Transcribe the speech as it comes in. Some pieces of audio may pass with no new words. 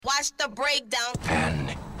watch the breakdown.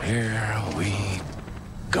 And here we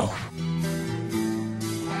go.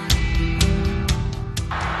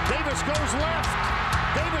 Davis goes left.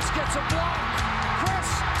 Davis gets a block. Chris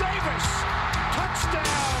Davis. Touchdown.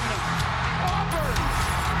 Auburn.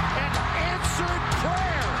 An answered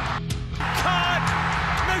prayer. Caught.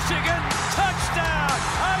 Michigan. Touchdown.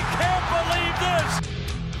 I can't believe this.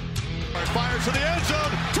 Fires to the end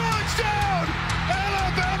zone. Touchdown.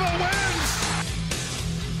 Alabama wins.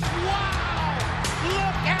 Wow.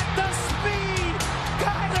 Look at the speed.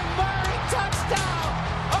 Kyler Murray. Touchdown.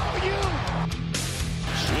 OU.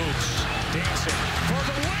 Swoops. Dancing for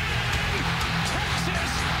the win. Texas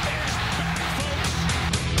is back, folks.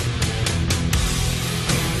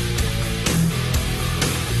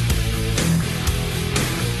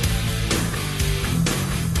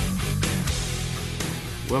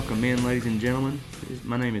 Welcome in, ladies and gentlemen.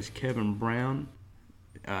 My name is Kevin Brown.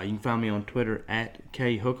 You can find me on Twitter at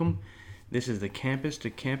KHookem. This is the Campus to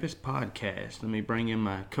Campus podcast. Let me bring in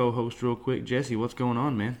my co-host real quick. Jesse, what's going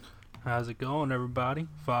on, man? How's it going, everybody?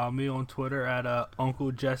 Follow me on Twitter at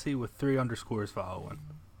Uncle Jesse with 3 underscores following.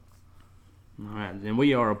 All right, and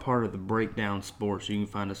we are a part of the Breakdown Sports. You can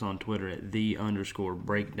find us on Twitter at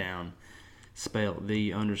 _breakdown, spelled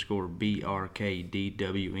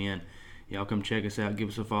 _BRKDWN. Y'all come check us out. Give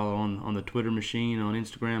us a follow on the Twitter machine, on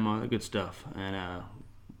Instagram, all that good stuff. And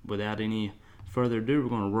without any further ado, we're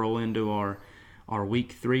going to roll into our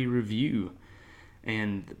Week 3 review.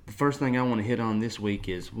 And the first thing I want to hit on this week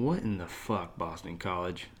is, what in the fuck, Boston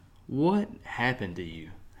College? What happened to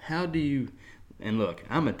you? How do you... And look,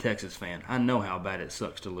 I'm a Texas fan. I know how bad it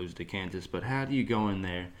sucks to lose to Kansas, but how do you go in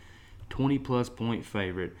there, 20-plus point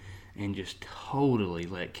favorite, and just totally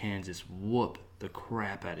let Kansas whoop the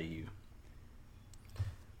crap out of you?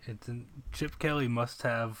 Chip Kelly must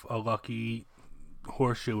have a lucky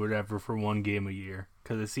horseshoe or whatever for one game a year,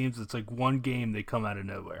 because it seems it's like one game they come out of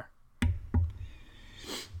nowhere.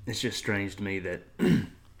 It's just strange to me that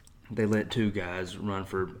they let 2 guys run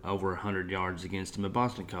for over 100 yards against them. But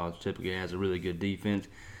Boston College typically has a really good defense.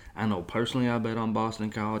 I know personally I bet on Boston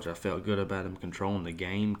College. I felt good about them controlling the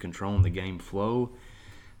game flow.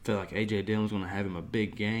 Felt like A.J. Dillon was going to have him a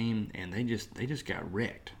big game, and they just got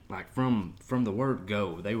wrecked. Like from the word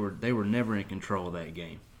go, they were never in control of that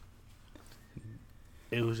game.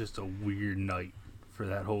 It was just a weird night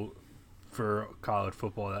for college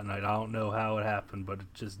football that night. I don't know how it happened, but it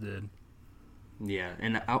just did. Yeah,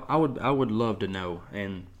 and I would love to know,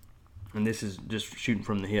 and this is just shooting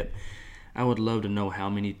from the hip. I would love to know how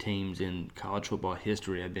many teams in college football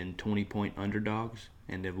history have been 20-point underdogs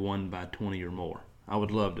and have won by 20 or more. I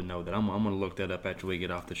would love to know that. I'm going to look that up after we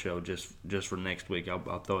get off the show, just for next week.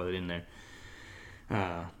 I'll throw it in there.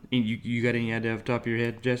 You got any idea off the top of your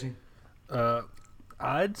head, Jesse?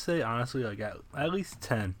 I'd say honestly, like at least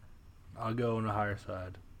 10. I'll go on the higher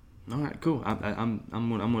side. All right, cool. I'm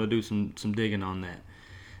going to do some digging on that.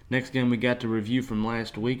 Next game we got to review from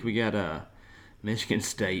last week. We got Michigan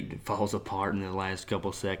State falls apart in the last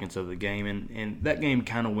couple seconds of the game, and that game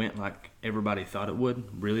kind of went like everybody thought it would.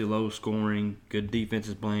 Really low scoring, good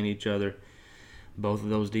defenses playing each other. Both of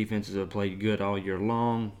those defenses have played good all year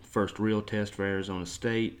long. First real test for Arizona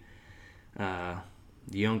State. The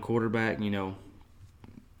young quarterback,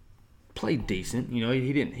 played decent.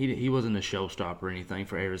 He wasn't a showstopper or anything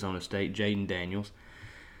for Arizona State, Jaden Daniels.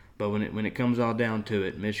 But when it comes all down to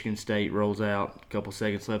it, Michigan State rolls out, a couple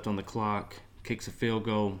seconds left on the clock, kicks a field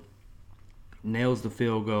goal, nails the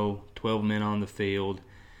field goal, 12 men on the field,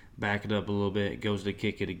 back it up a little bit, goes to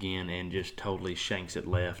kick it again, and just totally shanks it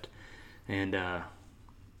left. And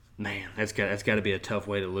man, that's got to be a tough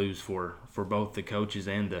way to lose for both the coaches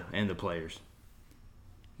and the players.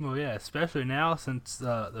 Well, yeah, especially now since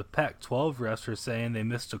the Pac-12 refs are saying they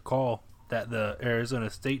missed a call that the Arizona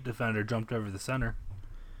State defender jumped over the center.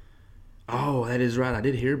 Oh, that is right. I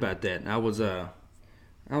did hear about that. I was a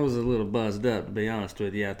little buzzed up, to be honest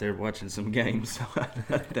with you, out there watching some games. So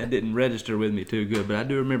that didn't register with me too good. But I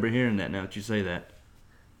do remember hearing that now that you say that.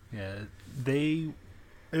 Yeah,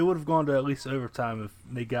 it would have gone to at least overtime if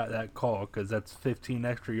they got that call, because that's 15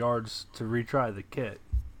 extra yards to retry the kick.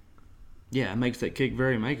 Yeah, it makes that kick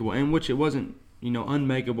very makeable, and which it wasn't,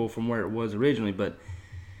 unmakeable from where it was originally. But,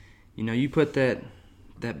 you put that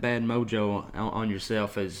bad mojo on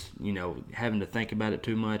yourself as, having to think about it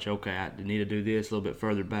too much. Okay, I need to do this a little bit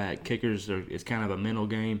further back. Kickers, it's kind of a mental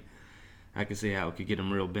game. I can see how it could get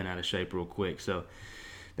them real bent out of shape real quick. So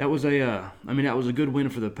that was that was a good win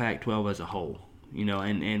for the Pac-12 as a whole.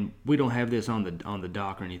 And we don't have this on the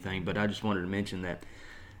dock or anything, but I just wanted to mention that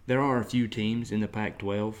there are a few teams in the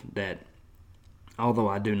Pac-12 that, although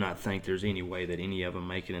I do not think there's any way that any of them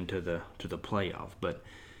make it into the playoff, but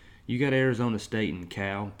you got Arizona State and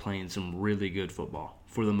Cal playing some really good football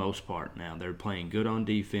for the most part now. They're playing good on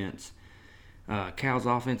defense. Cal's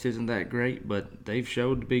offense isn't that great, but they've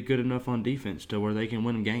showed to be good enough on defense to where they can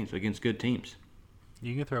win games against good teams.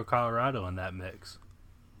 You can throw Colorado in that mix.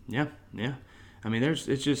 Yeah. I mean,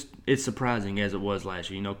 it's surprising as it was last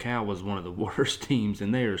year. You know, Cal was one of the worst teams,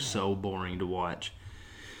 and they are so boring to watch.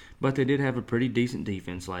 But they did have a pretty decent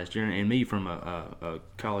defense last year. And me, from a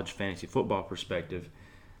college fantasy football perspective,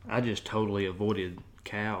 I just totally avoided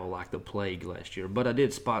Cal like the plague last year. But I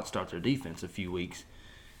did spot start their defense a few weeks.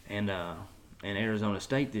 And Arizona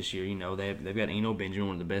State this year, you know, they've got Eno Benjamin,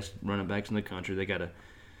 one of the best running backs in the country. They got a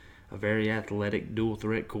very athletic,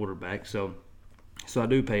 dual-threat quarterback. So I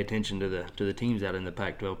do pay attention to the teams out in the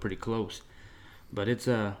Pac-12 pretty close. But it's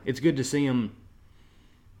good to see them,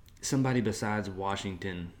 somebody besides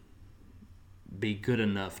Washington, be good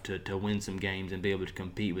enough to win some games and be able to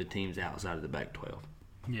compete with teams outside of the Pac-12.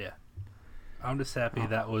 Yeah. I'm just happy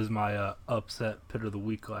that was my upset pit of the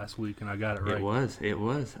week last week, and I got it right. It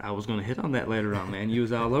was. I was going to hit on that later on, man. You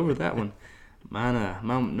was all over that one. Mine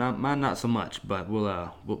not so much, but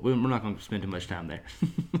we're not going to spend too much time there.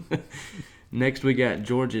 Next, we got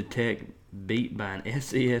Georgia Tech beat by an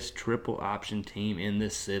SES triple option team in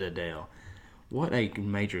the Citadel. What a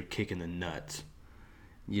major kick in the nuts.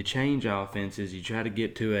 You change offenses, you try to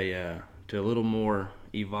get to a little more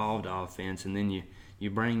evolved offense, and then you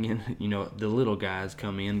bring in, you know, the little guys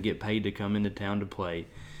come in, get paid to come into town to play,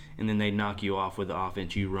 and then they knock you off with the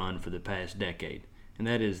offense you run for the past decade. And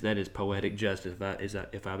that is poetic justice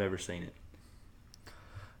if I've ever seen it.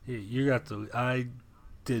 Yeah, I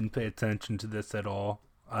didn't pay attention to this at all.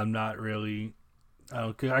 I'm not really.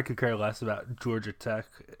 I could care less about Georgia Tech,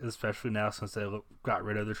 especially now since they got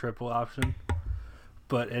rid of the triple option.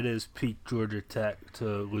 But it is peak Georgia Tech to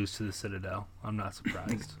lose to the Citadel. I'm not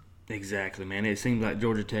surprised. Exactly, man. It seemed like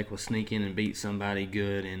Georgia Tech will sneak in and beat somebody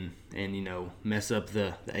good and you know, mess up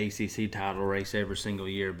the ACC title race every single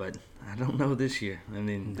year. But I don't know this year. I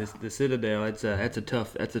mean, the Citadel, that's a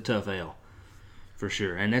tough L for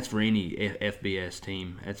sure, and that's for any FBS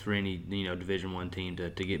team. That's for any, you know, Division I team to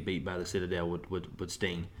get beat by the Citadel would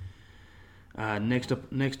sting. Next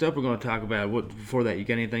up, we're going to talk about what. Before that, you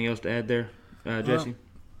got anything else to add there, Jesse?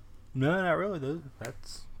 No, not really. Though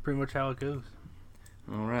that's pretty much how it goes.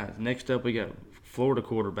 All right. Next up, we got Florida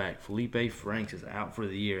quarterback Felipe Franks is out for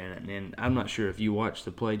the year, and I'm not sure if you watched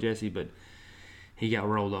the play, Jesse, but he got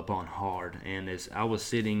rolled up on hard. And as I was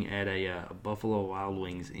sitting at a Buffalo Wild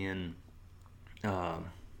Wings in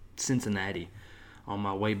Cincinnati on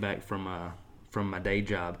my way back from my day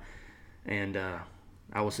job, and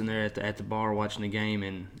I was sitting there at the bar watching the game,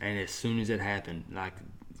 and as soon as it happened, like,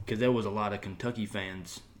 because there was a lot of Kentucky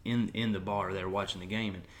fans in the bar there watching the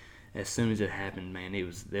game, and as soon as it happened, man, it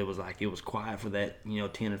was quiet for that, you know,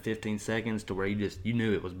 10 or 15 seconds to where you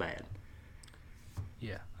knew it was bad.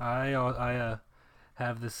 Yeah, I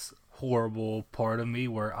have this horrible part of me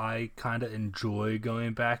where I kind of enjoy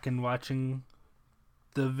going back and watching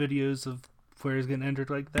the videos of players getting injured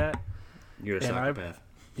like that. You're a psychopath.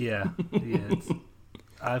 Yeah.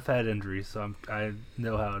 I've had injuries, so I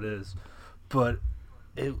know how it is. But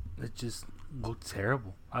it just looked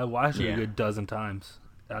terrible. I watched it a good dozen times.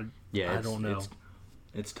 I don't know.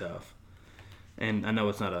 It's tough. And I know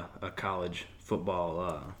it's not a college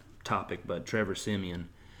football topic, but Trevor Siemian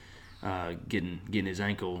getting his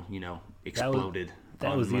ankle, you know, exploded.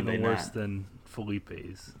 That was even worse than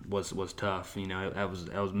Felipe's. Was tough. You know, that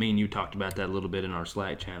was me and you talked about that a little bit in our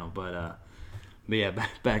Slack channel. But yeah,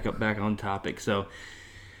 back on topic. So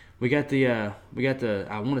we got the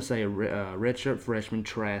I want to say a redshirt freshman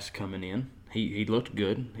Trask coming in. He looked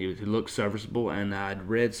good. He looked serviceable, and I'd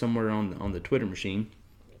read somewhere on the Twitter machine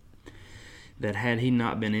that had he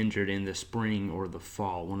not been injured in the spring or the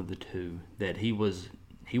fall, one of the two, that he was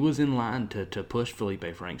in line to push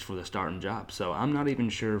Felipe Franks for the starting job. So I'm not even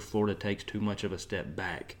sure Florida takes too much of a step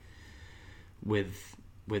back with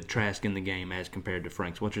Trask in the game as compared to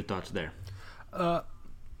Franks. What's your thoughts there?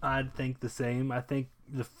 I'd think the same. I think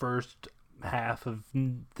the first half of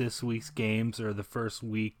this week's games, or the first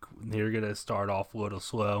week, they're going to start off a little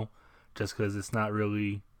slow just because it's not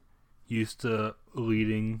really used to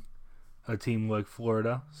leading a team like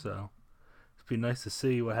Florida. So it'd be nice to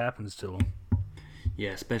see what happens to them. Yeah,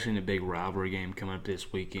 especially in a big rivalry game coming up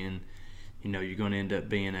this weekend. You know, you're going to end up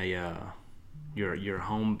being your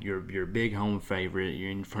big home favorite. You're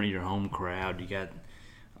in front of your home crowd. You got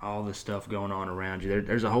all the stuff going on around you.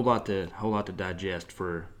 There's a whole lot to digest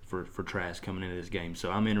for Trask coming into this game.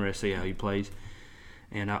 So I'm interested to see how he plays,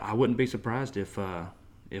 and I wouldn't be surprised if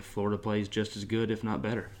Florida plays just as good, if not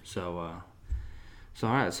better. So all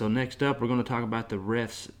right. So next up, we're going to talk about the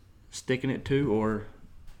refs sticking it to, or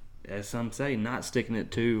as some say, not sticking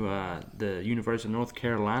it to the University of North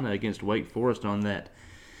Carolina against Wake Forest on that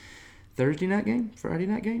Thursday night game? Friday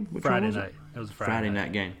night game? Friday night. It was a Friday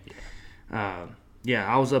night game. Yeah,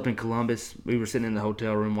 I was up in Columbus. We were sitting in the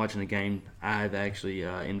hotel room watching the game. I've actually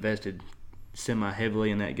invested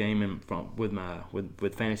semi-heavily in that game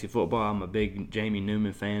with fantasy football. I'm a big Jamie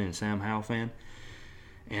Newman fan and Sam Howell fan.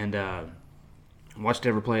 And watched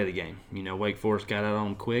every play of the game. Wake Forest got out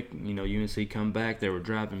on quick. UNC come back. They were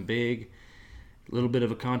driving big. A little bit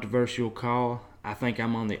of a controversial call. I think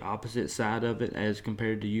I'm on the opposite side of it as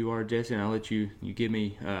compared to you are, Jesse, and I'll let you give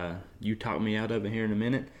me you talk me out of it here in a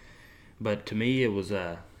minute. But to me, it was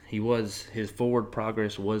his forward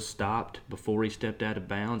progress was stopped before he stepped out of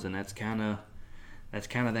bounds, and that's kind of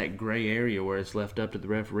that gray area where it's left up to the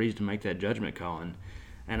referees to make that judgment call.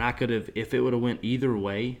 And I could have, if it would have went either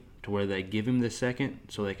way, to where they give him the second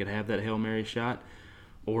so they could have that Hail Mary shot,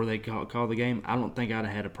 or they call the game, I don't think I'd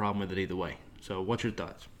have had a problem with it either way. So what's your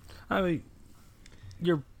thoughts? I mean,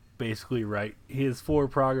 you're basically right. His forward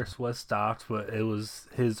progress was stopped, but it was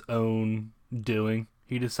his own doing.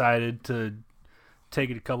 He decided to take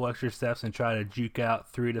it a couple extra steps and try to juke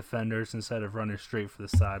out 3 defenders instead of running straight for the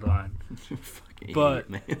sideline. But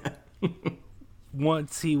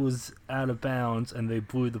once he was out of bounds and they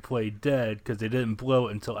blew the play dead because they didn't blow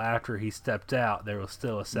it until after he stepped out, there was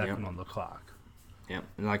still a second on the clock. Yeah,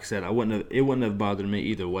 and like I said, it wouldn't have bothered me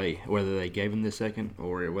either way, whether they gave him the second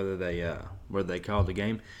or whether they called the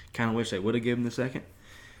game. Kind of wish they would have given him the second,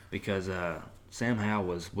 because Sam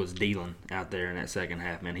Howell was dealing out there in that second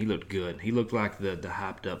half. Man, he looked good. He looked like the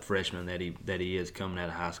hyped up freshman that he is coming out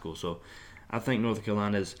of high school. So I think North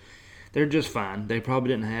Carolina's, they're just fine. They probably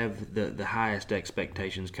didn't have the highest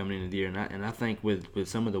expectations coming into the year, and I think with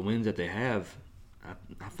some of the wins that they have,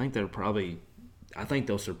 I think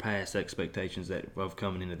they'll surpass expectations of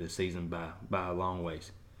coming into this season by a long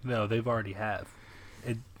ways. No, they've already have.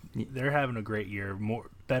 They're having a great year,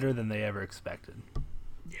 better than they ever expected.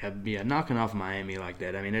 Yeah, knocking off Miami like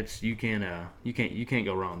that. I mean, you can't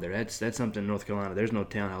go wrong there. That's something in North Carolina. There's no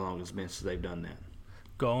telling how long it's been since they've done that.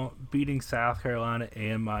 Beating South Carolina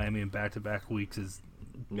and Miami in back-to-back weeks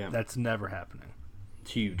that's never happening.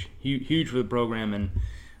 It's huge for the program, and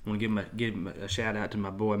I want to give him a shout out to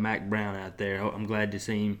my boy Mac Brown out there. I'm glad to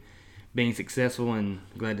see him being successful, and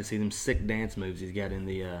glad to see them sick dance moves he's got in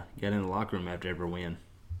the locker room after every win.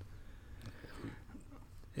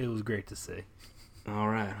 It was great to see. All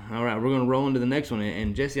right. We're going to roll into the next one.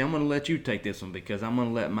 And, Jesse, I'm going to let you take this one because I'm going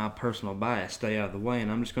to let my personal bias stay out of the way,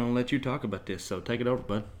 and I'm just going to let you talk about this. So take it over,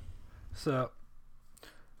 bud. So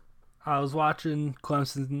I was watching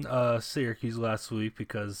Clemson Syracuse last week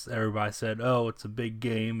because everybody said, oh, it's a big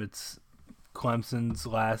game. It's Clemson's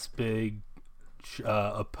last big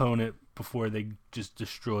opponent before they just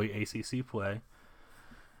destroy ACC play.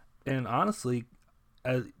 And honestly,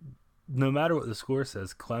 no matter what the score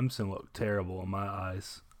says, Clemson looked terrible in my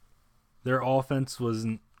eyes. Their offense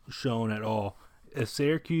wasn't shown at all. If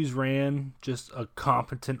Syracuse ran just a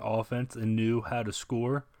competent offense and knew how to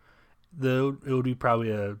score, it would be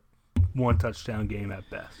probably a one-touchdown game at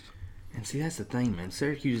best. And see, that's the thing, man.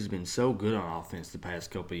 Syracuse has been so good on offense the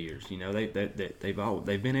past couple of years.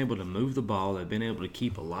 They've been able to move the ball. They've been able to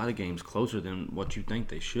keep a lot of games closer than what you think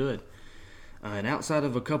they should. And outside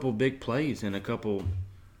of a couple big plays and a couple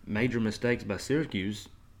major mistakes by Syracuse,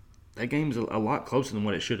 that game's a lot closer than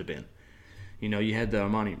what it should have been. You had the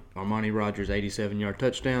Armani Rogers 87-yard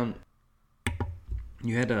touchdown.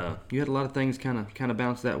 You had a lot of things kind of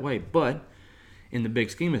bounce that way, but in the big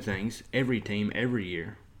scheme of things, every team every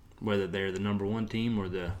year, whether they're the number 1 team or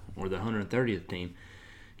the 130th team,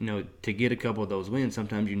 to get a couple of those wins,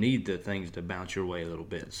 sometimes you need the things to bounce your way a little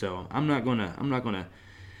bit. So I'm not gonna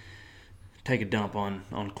take a dump on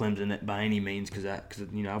Clemson by any means, because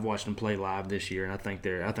I've watched them play live this year, and I think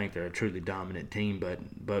they're a truly dominant team.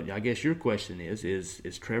 But I guess your question is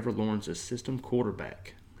Trevor Lawrence a system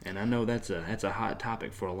quarterback? And I know that's a hot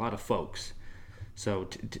topic for a lot of folks. So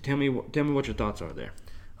tell me what your thoughts are there.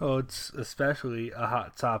 Oh, it's especially a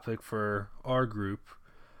hot topic for our group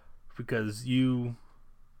because you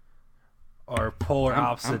are polar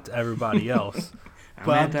opposite to everybody else. I'm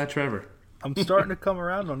anti-Trevor. I'm starting to come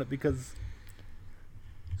around on it because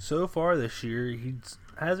so far this year, he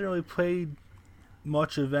hasn't really played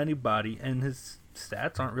much of anybody, and his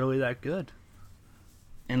stats aren't really that good.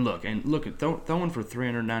 And look at throwing for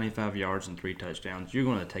 395 yards and 3 touchdowns. You're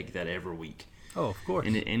going to take that every week. Oh, of course.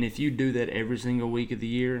 And if you do that every single week of the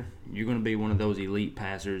year, you're going to be one of those elite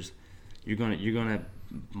passers. You're going to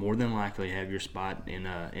more than likely have your spot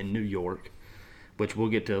in New York, which we'll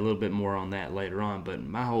get to a little bit more on that later on. But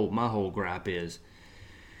my whole gripe is,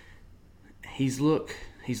 he's looked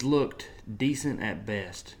decent at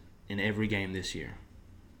best in every game this year.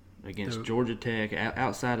 Against Georgia Tech,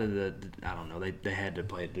 outside of I don't know, they had to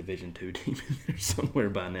play a Division II team in there somewhere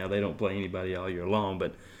by now. They don't play anybody all year long,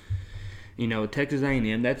 but Texas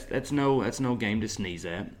A&M, that's no game to sneeze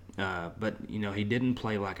at. But he didn't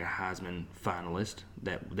play like a Heisman finalist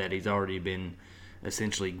that he's already been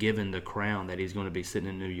essentially given the crown that he's going to be sitting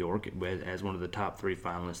in New York as one of the top 3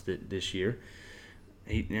 finalists this year.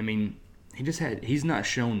 He's not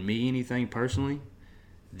shown me anything personally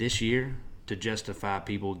this year to justify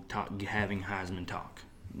people having Heisman talk.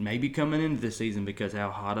 Maybe coming into the season because how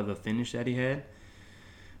hot of a finish that he had,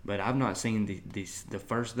 but I've not seen the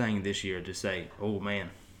first thing this year to say, oh man,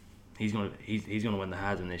 he's gonna win the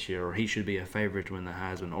Heisman this year, or he should be a favorite to win the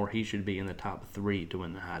Heisman, or he should be in the top 3 to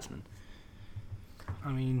win the Heisman.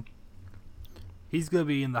 I mean, he's going to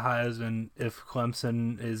be in the Heisman if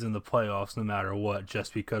Clemson is in the playoffs no matter what,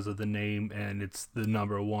 just because of the name and it's the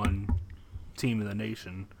number 1 team in the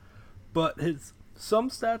nation. But some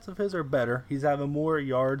stats of his are better. He's having more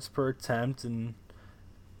yards per attempt and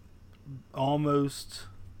almost...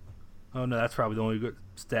 Oh, no, that's probably the only good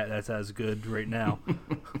stat that's as good right now.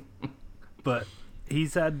 But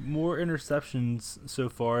he's had more interceptions so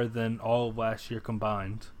far than all of last year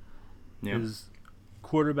combined. Yeah. His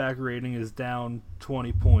quarterback rating is down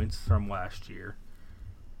 20 points from last year.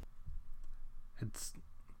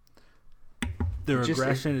 The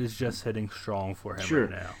regression is just hitting strong for him right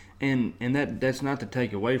now. And that's not to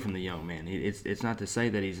take away from the young man. It's not to say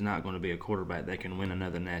that he's not going to be a quarterback that can win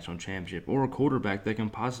another national championship, or a quarterback that can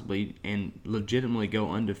possibly and legitimately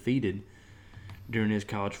go undefeated during his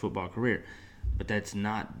college football career. But that's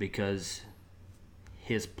not because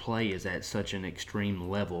his play is at such an extreme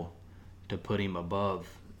level to put him above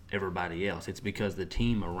everybody else. It's because the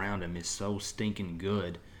team around him is so stinking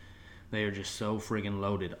good. They are just so friggin'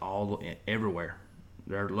 loaded everywhere.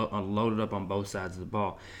 They're loaded up on both sides of the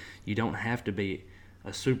ball. You don't have to be a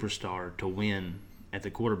superstar to win at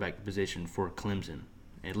the quarterback position for Clemson.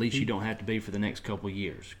 At least you don't have to be for the next couple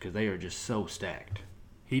years, because they are just so stacked.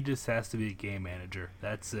 He just has to be a game manager.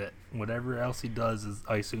 That's it. Whatever else he does is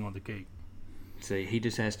icing on the cake. See, he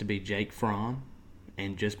just has to be Jake Fromm,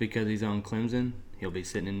 and just because he's on Clemson, he'll be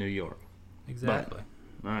sitting in New York. Exactly.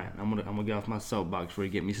 But, all right, I'm gonna get off my soapbox before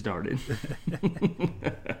you get me started.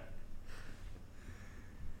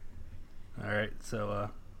 All right, so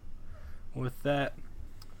with that,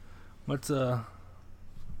 let's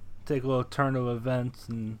take a little turn of events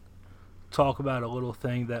and talk about a little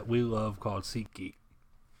thing that we love called SeatGeek.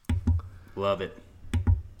 Love it.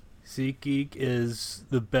 SeatGeek is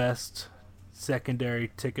the best secondary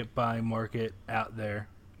ticket buying market out there.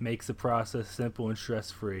 Makes the process simple and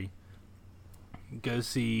stress-free. Go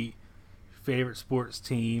see your favorite sports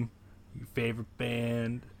team, your favorite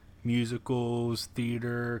band, musicals,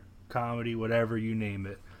 theater, comedy, whatever you name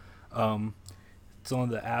it. It's on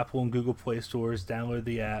the Apple and Google Play stores. Download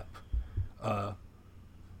the app. All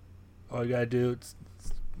you gotta do, it's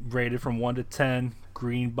rated from 1 to 10,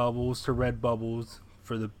 green bubbles to red bubbles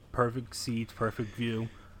for the perfect seats, perfect view.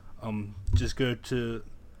 Just go to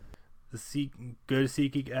the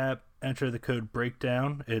SeatGeek app, enter the code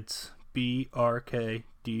BREAKDOWN. It's BRKDWN,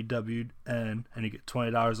 and you get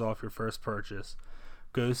 $20 off your first purchase.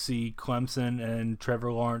 Go see Clemson and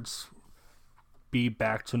Trevor Lawrence be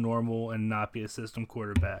back to normal and not be a system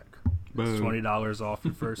quarterback. It's $20 off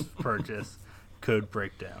your first purchase. Code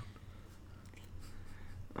BREAKDOWN.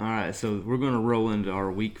 All right, so we're going to roll into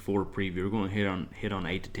our Week 4 preview. We're going to hit on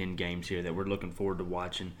 8 to 10 games here that we're looking forward to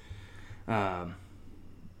watching.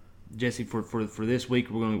 Jesse, for this week,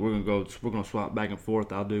 we're gonna swap back and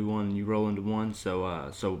forth. I'll do one, and you roll into one.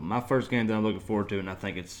 So my first game that I'm looking forward to, and I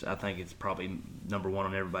think it's probably number 1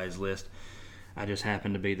 on everybody's list. I just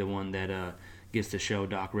happen to be the one that gets the show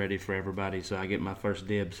doc ready for everybody, so I get my first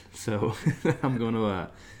dibs. So I'm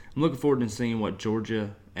looking forward to seeing what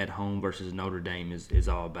Georgia at home versus Notre Dame is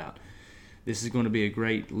all about. This is going to be a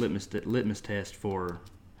great litmus test for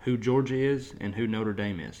who Georgia is and who Notre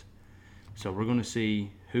Dame is. So we're going to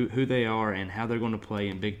see who they are and how they're going to play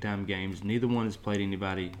in big-time games. Neither one has played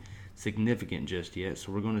anybody significant just yet,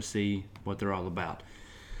 so we're going to see what they're all about.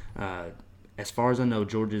 As far as I know,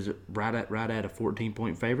 Georgia's right at a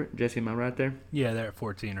 14-point favorite. Jesse, am I right there? Yeah, they're at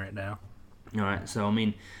 14 right now. All right, so I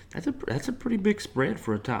mean that's a pretty big spread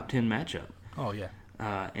for a top 10 matchup. Oh yeah.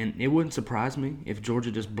 And it wouldn't surprise me if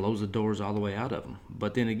Georgia just blows the doors all the way out of them.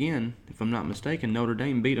 But then again, if I'm not mistaken, Notre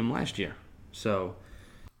Dame beat them last year. So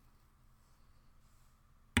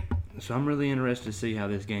I'm really interested to see how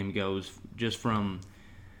this game goes, just from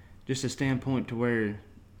a standpoint to where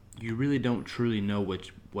you really don't truly know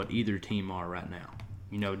what either team are right now.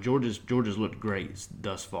 Georgia's looked great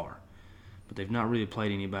thus far, but they've not really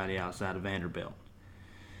played anybody outside of Vanderbilt.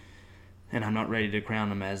 And I'm not ready to crown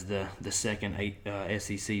them as the second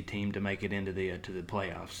SEC team to make it into the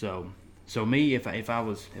playoffs. So me, if I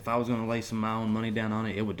was going to lay some of my own money down on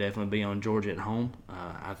it, it would definitely be on Georgia at home.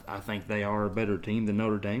 I think they are a better team than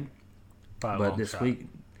Notre Dame. But this week,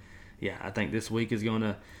 I think this week is going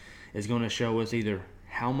to show us either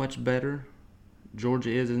how much better Georgia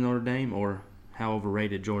is than Notre Dame or how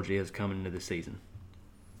overrated Georgia is coming into the season.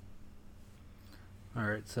 All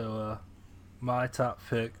right, so my top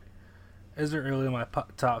pick isn't really my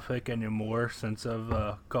top pick anymore since of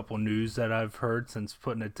a couple news that I've heard since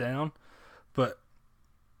putting it down. But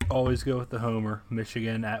always go with the homer,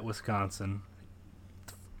 Michigan at Wisconsin.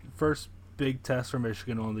 First big test for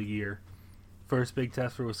Michigan on the year. First big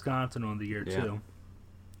test for Wisconsin on the year, too.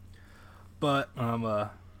 But I'm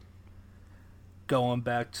going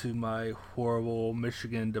back to my horrible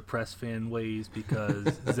Michigan depressed fan ways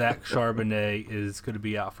because Zach Charbonnet is going to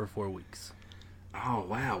be out for 4 weeks. Oh,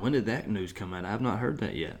 wow. When did that news come out? I have not heard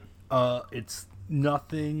that yet. It's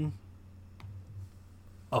nothing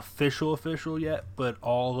official yet, but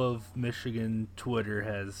all of Michigan Twitter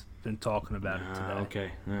has been talking about it today.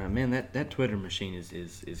 Okay. Man, that Twitter machine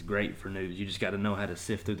is great for news. You just got to know how to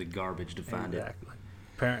sift through the garbage to find it. Exactly.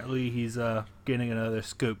 Apparently, he's getting another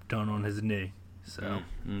scope done on his knee. So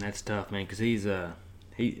that's tough, man, because I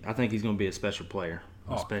think he's going to be a special player,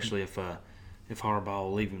 especially if Harbaugh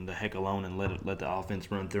will leave him the heck alone and let the offense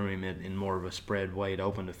run through him in more of a spread way to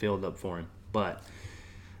open the field up for him. But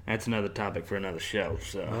that's another topic for another show,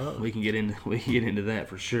 so we can get into that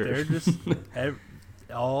for sure. They're just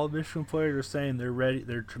all Michigan players are saying they're ready.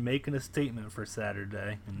 They're making a statement for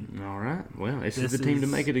Saturday. All right. Well, this is the team to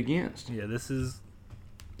make it against. Yeah,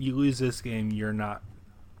 you lose this game, you're not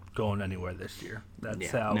going anywhere this year. That's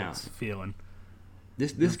how it's feeling.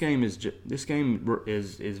 This game is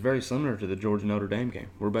very similar to the Georgia Notre Dame game.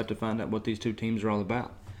 We're about to find out what these two teams are all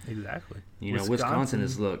about. Exactly. Wisconsin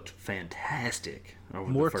has looked fantastic over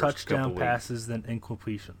more the first touchdown passes than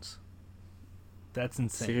incompletions. That's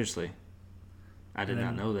insane. Seriously, I did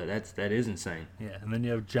not know that. That is insane. Yeah, and then you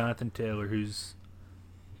have Jonathan Taylor, who's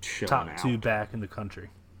showing top out. 2 back in the country.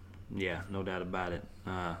 Yeah, no doubt about it.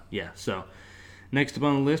 So next up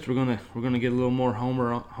on the list, we're gonna get a little more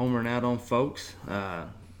homering out on folks,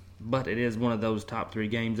 but it is one of those top 3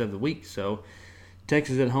 games of the week. So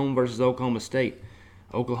Texas at home versus Oklahoma State.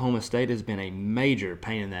 Oklahoma State has been a major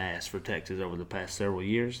pain in the ass for Texas over the past several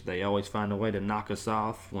years. They always find a way to knock us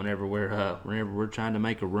off whenever we're trying to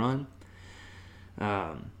make a run.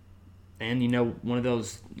 And one of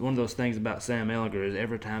those things about Sam Ehlinger is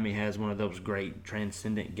every time he has one of those great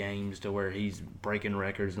transcendent games to where he's breaking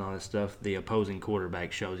records and all this stuff, the opposing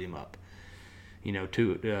quarterback shows him up.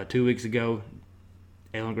 2 weeks ago,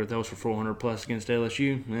 Ehlinger throws for 400 plus against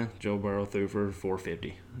LSU. Joe Burrow threw for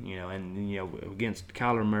 450. Against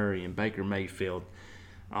Kyler Murray and Baker Mayfield,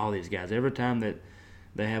 all these guys. Every time that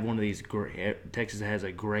they have one of these Texas has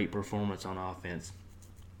a great performance on offense,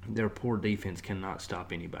 their poor defense cannot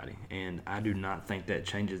stop anybody, and I do not think that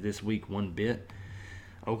changes this week one bit.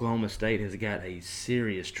 Oklahoma State has got a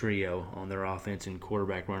serious trio on their offense in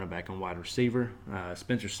quarterback, running back, and wide receiver.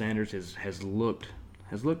 Spencer Sanders has looked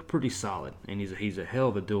pretty solid, and he's a hell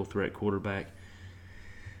of a dual threat quarterback.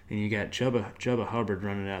 And you got Chuba Hubbard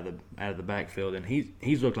running out of the backfield, and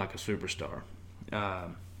he's looked like a superstar.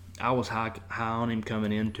 I was high on him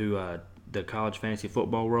coming into the college fantasy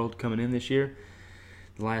football world coming in this year.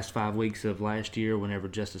 The last 5 weeks of last year, whenever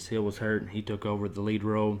Justice Hill was hurt, he took over the lead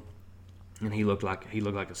role, and he looked like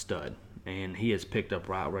a stud. And he has picked up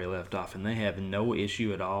right where he left off, and they have no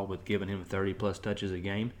issue at all with giving him 30-plus touches a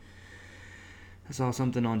game. I saw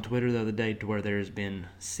something on Twitter the other day to where there's been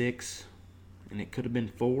 6, and it could have been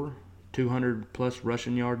 4, 200-plus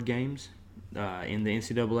rushing yard games in the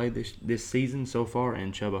NCAA this season so far,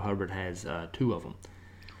 and Chuba Hubbard has 2 of them.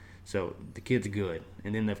 So the kid's good.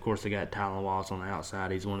 And then, of course, they got Tylan Wallace on the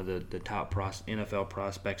outside. He's one of the top NFL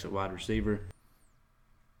prospects at wide receiver.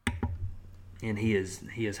 And he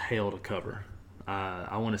is hell to cover.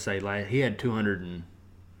 I want to say he had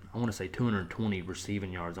 220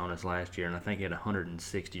 receiving yards on us last year, and I think he had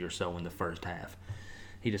 160 or so in the first half.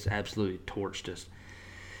 He just absolutely torched us.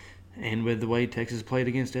 And with the way Texas played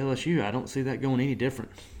against LSU, I don't see that going any different.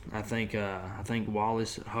 I think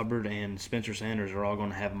Wallace, Hubbard, and Spencer Sanders are all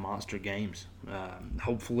going to have monster games.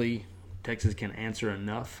 Hopefully, Texas can answer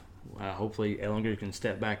enough. Hopefully, Ehlinger can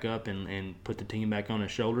step back up and put the team back on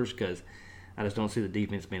his shoulders, because I just don't see the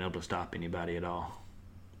defense being able to stop anybody at all.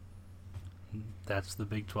 That's the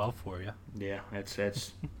Big 12 for you. Yeah, it's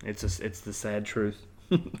the sad truth.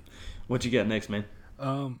 What you got next, man?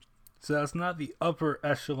 So that's not the upper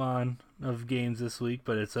echelon of games this week,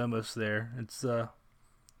 but it's almost there. It's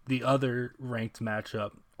the other ranked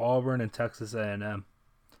matchup, Auburn and Texas A&M.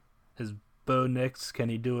 Is Bo Nix, can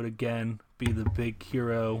he do it again, be the big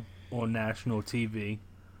hero on national TV?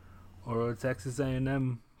 Or will Texas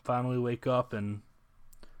A&M finally wake up and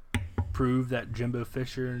prove that Jimbo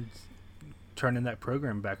Fisher is turning that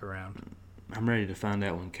program back around? I'm ready to find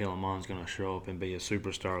out when Kellen Mond's going to show up and be a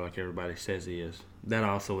superstar like everybody says he is. That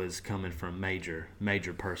also is coming from major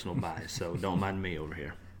personal bias, so don't mind me over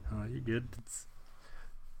here. Oh, you're good. It's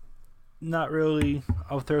not really.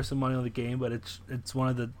 I'll throw some money on the game, but it's one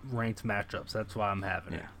of the ranked matchups. That's why I'm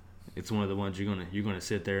having it. It's one of the ones you're gonna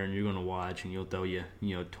sit there and you're gonna watch, and you'll throw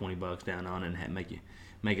 $20 down on it and make it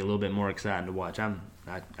a little bit more exciting to watch.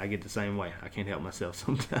 I get the same way. I can't help myself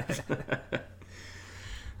sometimes.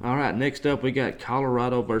 All right, next up we got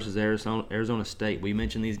Colorado versus Arizona State. We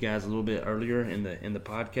mentioned these guys a little bit earlier in the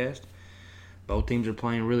podcast. Both teams are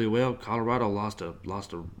playing really well. Colorado lost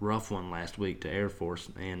a rough one last week to Air Force,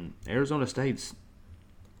 and Arizona State's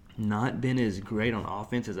not been as great on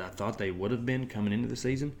offense as I thought they would have been coming into the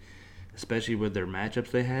season, especially with their matchups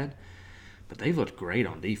they had. But they've looked great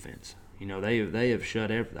on defense. They have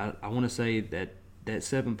shut I want to say that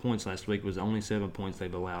 7 points last week was the only 7 points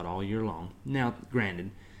they've allowed all year long. Now,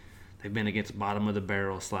 granted, they've been against bottom of the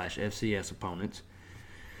barrel / FCS opponents.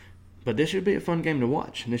 But this should be a fun game to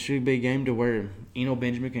watch. This should be a game to where Eno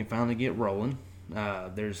Benjamin can finally get rolling.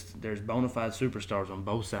 There's bona fide superstars on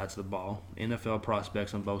both sides of the ball, NFL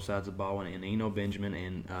prospects on both sides of the ball, and Eno Benjamin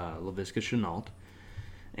and Laviska Shenault.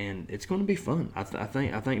 And it's going to be fun. I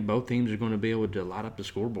think both teams are going to be able to light up the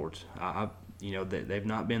scoreboards. They've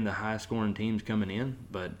not been the highest scoring teams coming in,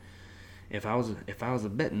 but if I was a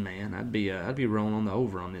betting man, I'd be rolling on the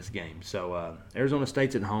over on this game. So Arizona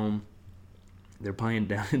State's at home. They're playing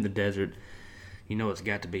down in the desert. It's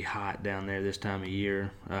got to be hot down there this time of year.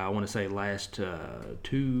 I want to say last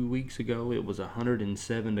 2 weeks ago it was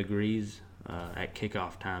 107 degrees at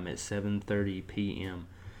kickoff time at 7:30 p.m.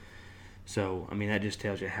 So, that just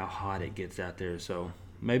tells you how hot it gets out there. So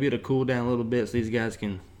maybe it'll cool down a little bit so these guys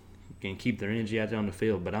can keep their energy out there on the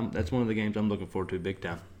field. But that's one of the games I'm looking forward to big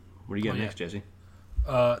time. What do you got next, Jesse?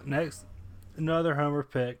 Next, another homer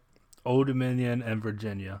pick, Old Dominion and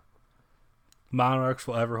Virginia. Monarchs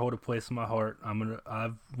will ever hold a place in my heart.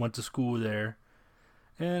 I've went to school there,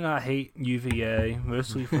 and I hate UVA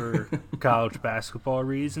mostly for college basketball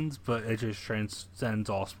reasons, but it just transcends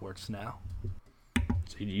all sports now.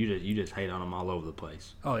 So you just hate on them all over the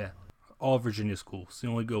place. Oh yeah, all Virginia schools. The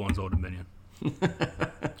only good one's Old Dominion.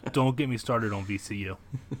 Don't get me started on VCU.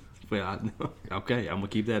 Well, okay, I'm gonna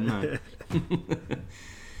keep that in mind.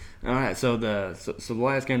 All right, so the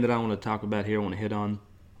last game that I want to talk about here, I want to hit on.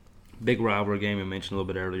 Big rivalry game I mentioned a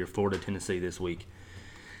little bit earlier, Florida-Tennessee this week.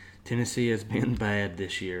 Tennessee has been bad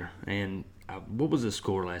this year. And what was the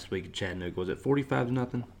score last week at Chattanooga? Was it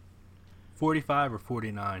 45-0? 45 or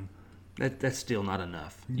 49. That's still not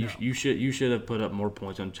enough. No. You should have put up more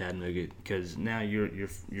points on Chattanooga because now your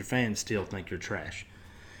fans still think you're trash.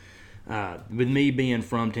 With me being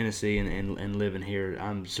from Tennessee and living here,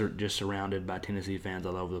 I'm just surrounded by Tennessee fans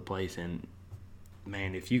all over the place, and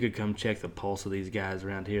man, if you could come check the pulse of these guys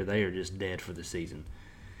around here, they are just dead for the season.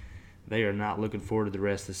 They are not looking forward to the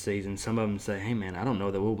rest of the season. Some of them say, "Hey, man, I don't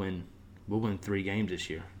know that we'll win 3 games this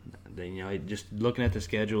year." Just looking at the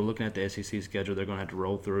schedule, looking at the SEC schedule, they're going to have to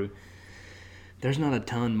roll through. There's not a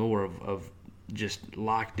ton more of just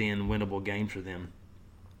locked in winnable games for them.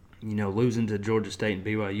 Losing to Georgia State and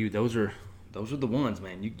BYU, those are the ones,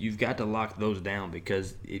 man. You've got to lock those down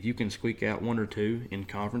because if you can squeak out 1 or 2 in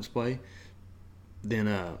conference play,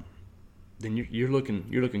 then you're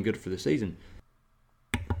looking good for the season.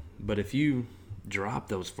 But if you drop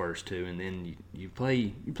those first 2 and then you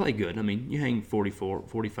play good, you hang 44,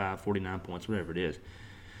 45, 49 points, whatever it is,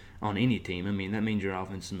 on any team, that means your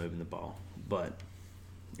offense is moving the ball. But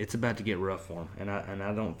it's about to get rough for them, and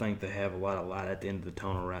I don't think they have a lot of light at the end of the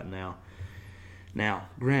tunnel right now. Now,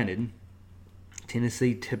 granted,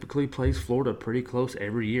 Tennessee typically plays Florida pretty close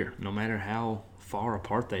every year, no matter how far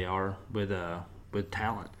apart they are with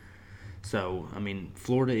talent. So,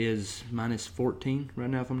 Florida is minus 14 right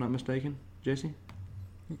now, if I'm not mistaken, Jesse.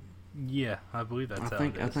 Yeah, I believe that's how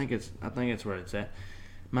it is. I think it's where it's at.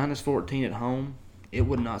 Minus 14 at home. It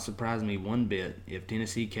would not surprise me one bit if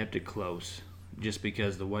Tennessee kept it close, just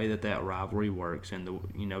because the way that rivalry works, and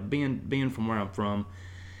being from where I'm from,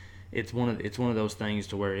 it's one of those things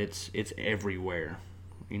to where it's everywhere.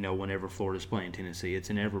 Whenever Florida's playing Tennessee, it's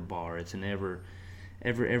in every bar, it's in every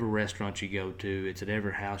restaurant you go to, it's at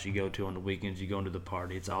every house you go to on the weekends. You go into the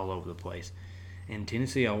party, it's all over the place. And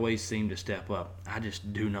Tennessee always seemed to step up. I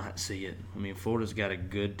just do not see it. I mean, Florida's got a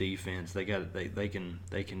good defense. They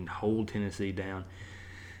can hold Tennessee down.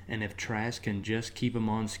 And if Trask can just keep them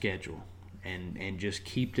on schedule and just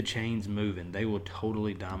keep the chains moving, they will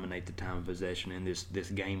totally dominate the time of possession in this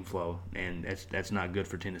game flow. And that's not good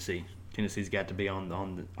for Tennessee. Tennessee's got to be on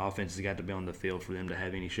the offense has got to be on the field for them to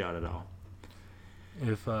have any shot at all.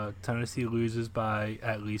 If Tennessee loses by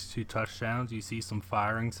at least 2 touchdowns, you see some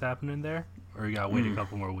firings happening there, or you gotta wait a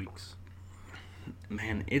couple more weeks?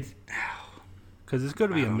 Man, because it's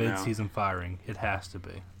going to be a I don't know. mid-season firing. It has to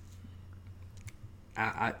be.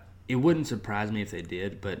 It wouldn't surprise me if they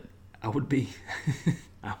did, but I would be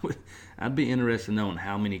I'd be interested in knowing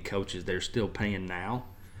how many coaches they're still paying now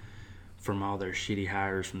from all their shitty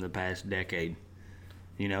hires from the past decade.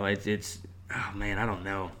 You know, it's oh man, I don't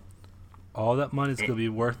know. All that money's going to be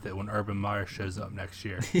worth it when Urban Meyer shows up next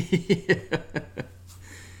year.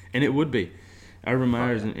 And it would be. Urban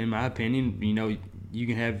Meyer's, in my opinion, you know, you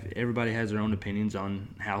can have everybody has their own opinions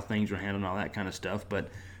on how things are handled and all that kind of stuff, but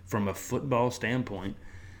from a football standpoint,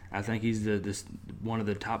 I think he's one of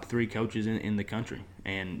the top 3 coaches in the country.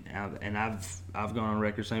 And I've gone on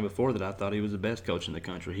record saying before that I thought he was the best coach in the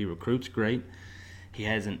country. He recruits great. He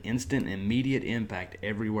has an instant, immediate impact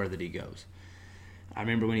everywhere that he goes. I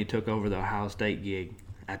remember when he took over the Ohio State gig,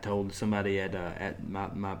 I told somebody at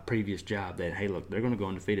my previous job that, hey, look, they're going to go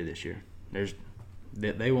undefeated this year.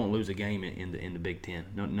 They won't lose a game in the Big Ten,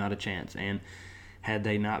 not a chance. And had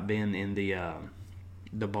they not been in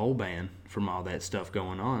the bowl ban from all that stuff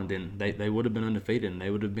going on, then they would have been undefeated and they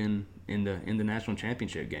would have been in the national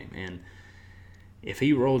championship game. And if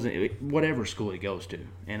he rolls in whatever school he goes to,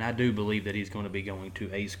 and I do believe that he's going to be going to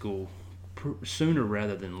a school sooner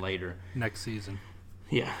rather than later Next season.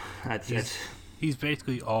 Yeah, He's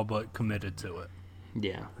basically all but committed to it.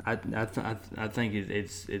 Yeah, I think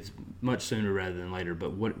it's much sooner rather than later.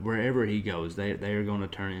 But wherever he goes, they are going to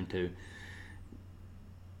turn into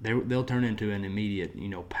they'll turn into an immediate, you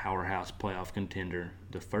know, powerhouse playoff contender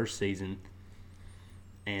the first season.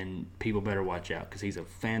 And people better watch out because he's a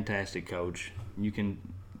fantastic coach. You can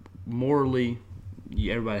morally,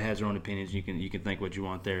 everybody has their own opinions. You can think what you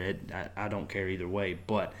want there. I don't care either way.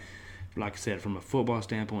 But like I said, from a football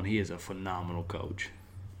standpoint, he is a phenomenal coach.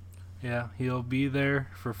 Yeah, he'll be there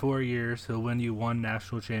for 4 years. He'll win you 1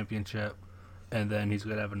 national championship, and then he's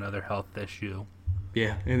going to have another health issue.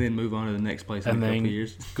 Yeah, and then move on to the next place in a couple of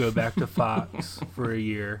years. Go back to Fox for a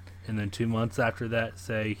year, and then 2 months after that,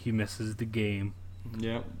 say he misses the game.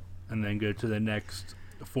 Yep. And then go to the next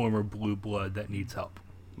former blue blood that needs help.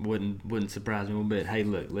 Wouldn't surprise me a little bit. Hey,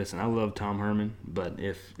 listen, I love Tom Herman, but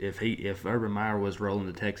if Urban Meyer was rolling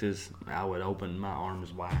to Texas, I would open my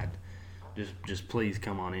arms wide. Just please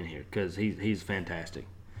come on in here because he's fantastic.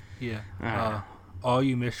 Yeah. All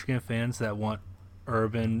you Michigan fans that want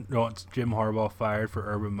Jim Harbaugh fired for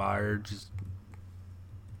Urban Meyer, just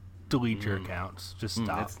delete your accounts. Just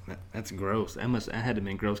stop. That's gross. That had to have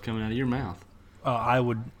been gross coming out of your mouth. I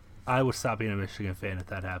would stop being a Michigan fan if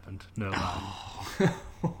that happened. No lie.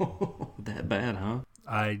 That bad, huh?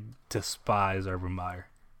 I despise Urban Meyer.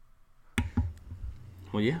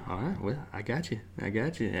 Well, yeah. All right. Well, I got you.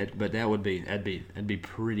 But that'd be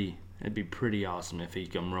pretty awesome if he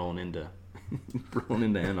come rolling into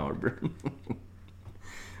Ann Arbor.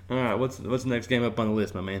 All right. What's the next game up on the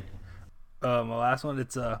list, my man? My last one.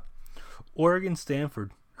 It's Oregon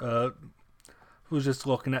Stanford. Was just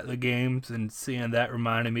looking at the games and seeing that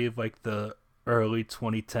reminded me of like the early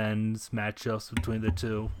 2010s matchups between the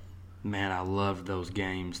two. Man, I loved those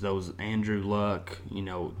games. Those Andrew Luck, you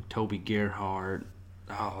know, Toby Gerhardt.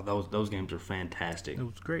 Oh, those games are fantastic. It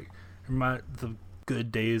was great. The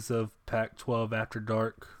good days of Pac-12 after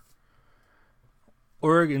dark.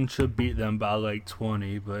 Oregon should beat them by like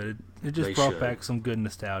 20, but it just brought back some good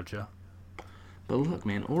nostalgia. But look,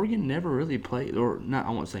 man, Oregon never really played, or not. I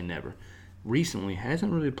won't say never. Recently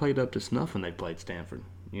hasn't really played up to snuff when they played Stanford.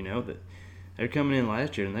 You know that they're coming in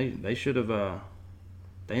last year, and they should have.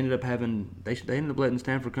 They ended up letting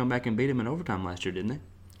Stanford come back and beat them in overtime last year, didn't they?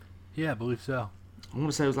 Yeah, I believe so. I want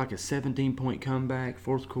to say it was like a 17-point comeback,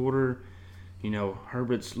 fourth quarter. You know,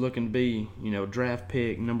 Herbert's looking to be, you know, draft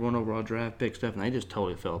pick, number 1 overall draft pick stuff, and they just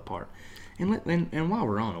totally fell apart. And while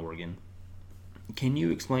we're on Oregon, can you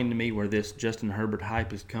explain to me where this Justin Herbert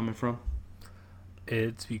hype is coming from?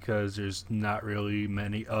 It's because there's not really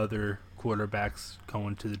many other quarterbacks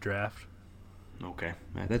going to the draft. Okay,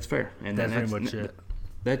 that's fair. And that's pretty much it.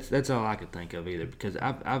 That's all I could think of either because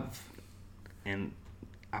I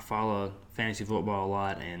follow fantasy football a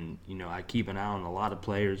lot, and you know I keep an eye on a lot of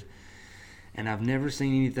players, and I've never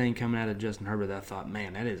seen anything coming out of Justin Herbert that I thought,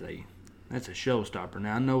 man, that's a showstopper.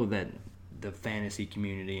 Now I know that the fantasy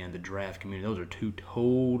community and the draft community. Those are two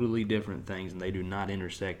totally different things, and they do not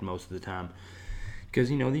intersect most of the time. Because,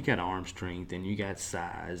 you got arm strength and you got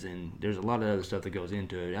size, and there's a lot of other stuff that goes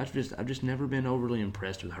into it. I've just never been overly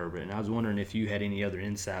impressed with Herbert, and I was wondering if you had any other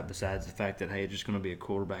insight besides the fact that, hey, it's just going to be a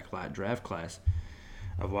quarterback-light draft class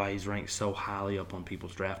of why he's ranked so highly up on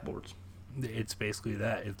people's draft boards. It's basically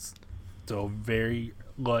that. It's a very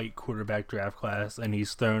light quarterback draft class, and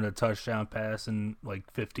he's thrown a touchdown pass in like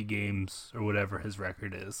 50 games or whatever his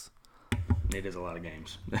record is. It is a lot of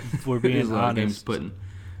games. If we're being a lot honest, of games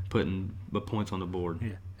putting the points on the board.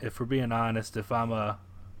 Yeah. If we're being honest, if I'm a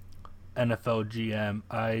NFL GM,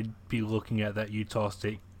 I'd be looking at that Utah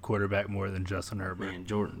State quarterback more than Justin Herbert. Man,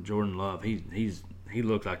 Jordan Love, he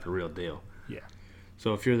looked like the real deal. Yeah.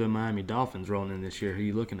 So if you're the Miami Dolphins rolling in this year, who are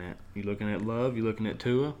you looking at? You looking at Love? You looking at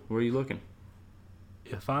Tua? Where are you looking?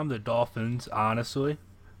 If I'm the Dolphins, honestly,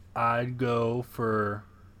 I'd go for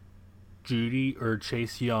Judy or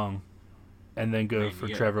Chase Young, and then go for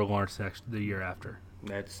Trevor Lawrence the year after.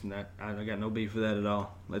 That's not. I got no beef for that at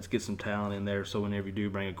all. Let's get some talent in there, so whenever you do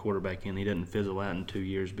bring a quarterback in, he doesn't fizzle out in 2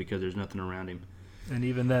 years because there's nothing around him. And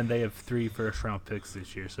even then, they have 3 first-round picks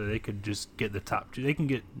this year, so they could just get the top 2. They can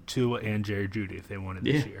get Tua and Jerry Jeudy if they wanted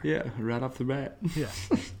this year. Yeah, right off the bat. Yeah.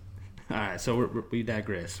 All right, so we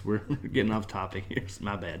digress. We're getting off topic here. It's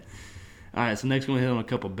my bad. All right, so next we're going to hit on a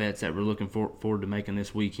couple bets that we're looking forward to making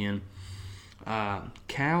this weekend.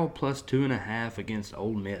 Cal plus 2.5 against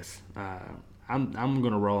Ole Miss. I'm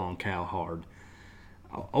going to roll on Cal hard.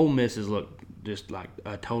 Ole Miss has looked just like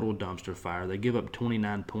a total dumpster fire. They give up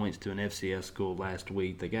 29 points to an FCS school last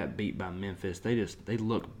week. They got beat by Memphis. They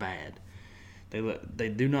look bad. They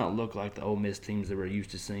do not look like the Ole Miss teams that we're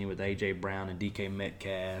used to seeing with A.J. Brown and D.K.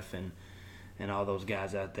 Metcalf and all those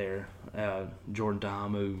guys out there. Jordan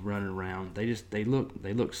Ta'amu running around. They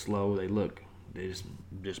look slow. They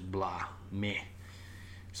just blah meh.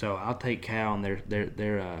 So I'll take Cal and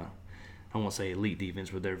their I won't say elite defense,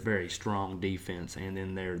 but they're very strong defense, and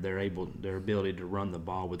then their ability to run the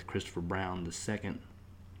ball with Christopher Brown the second,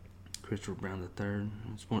 Christopher Brown the third,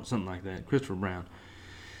 something like that. Christopher Brown.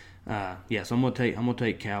 So I'm gonna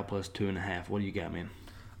take Cal plus 2.5. What do you got, man?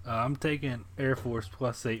 I'm taking Air Force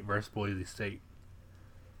plus 8 versus Boise State.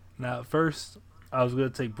 Now, at first, I was gonna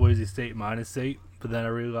take Boise State minus 8, but then I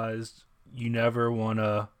realized you never want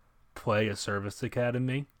to play a service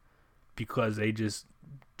academy because they just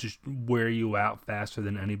wear you out faster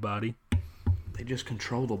than anybody. They just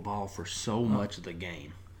control the ball for so much of the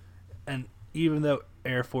game. And even though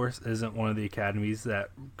Air Force isn't one of the academies that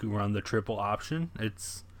can run the triple option,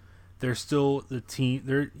 they're still the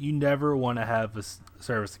team. You never want to have a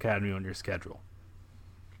service academy on your schedule.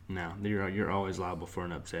 No, you're always liable for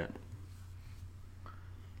an upset.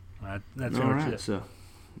 That's all right. So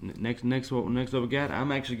next what we got?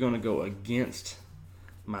 I'm actually going to go against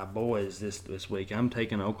my boys this week. I'm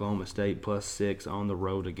taking Oklahoma State plus 6 on the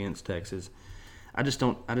road against Texas. I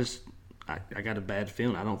got a bad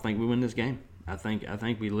feeling. I don't think we win this game. I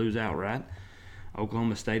think we lose outright.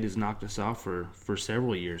 Oklahoma State has knocked us off for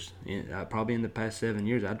several years. Probably in the past 7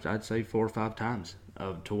 years, I'd say 4 or 5 times.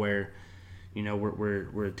 To where,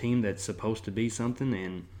 we're a team that's supposed to be something,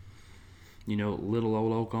 and little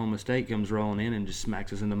old Oklahoma State comes rolling in and just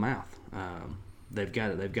smacks us in the mouth. They've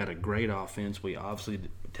got a great offense.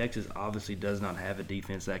 Texas obviously does not have a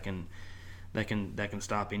defense that can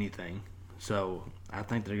stop anything. So I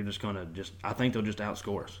think they're just gonna they'll just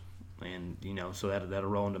outscore us, and so that'll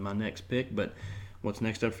roll into my next pick. But what's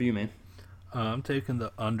next up for you, man? I'm taking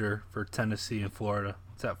the under for Tennessee and Florida.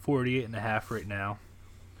 It's at 48.5 right now.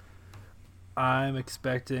 I'm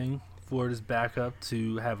expecting Florida's backup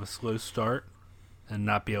to have a slow start and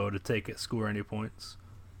not be able to score any points,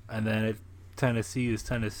 and then if Tennessee is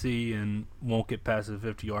Tennessee and won't get past the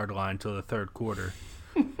 50-yard line until the third quarter.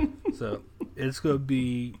 So it's going to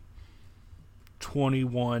be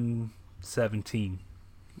 21-17.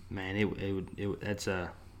 Man,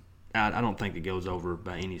 I don't think it goes over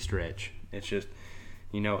by any stretch. It's just,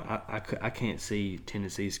 I can't see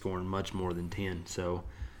Tennessee scoring much more than 10. So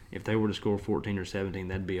if they were to score 14 or 17,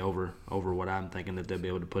 that'd be over what I'm thinking that they'll be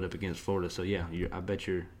able to put up against Florida. So yeah, I bet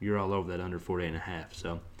you're all over that under 48.5.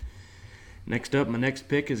 So. Next up, my next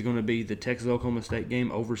pick is going to be the Texas-Oklahoma State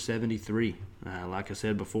game over 73. Like I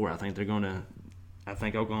said before, I think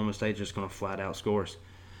Oklahoma State's just going to flat out score us.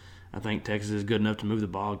 I think Texas is good enough to move the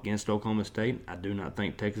ball against Oklahoma State. I do not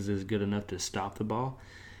think Texas is good enough to stop the ball,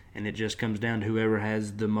 and it just comes down to whoever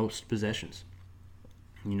has the most possessions.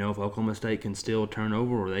 If Oklahoma State can still turn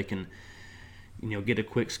over, or they can, get a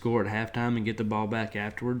quick score at halftime and get the ball back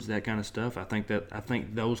afterwards, that kind of stuff. I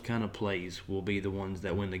think those kind of plays will be the ones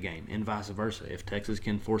that win the game, and vice versa. If Texas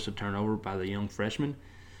can force a turnover by the young freshman,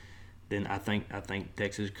 then I think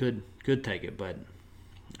Texas could take it. But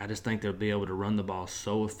I just think they'll be able to run the ball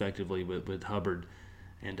so effectively with Hubbard,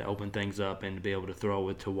 and to open things up and to be able to throw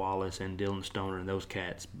it to Wallace and Dylan Stoner and those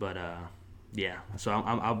cats. But yeah, so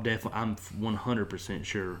I'm 100%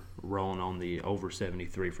 sure rolling on the over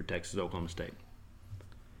 73 for Texas Oklahoma State.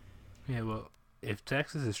 Yeah, well, if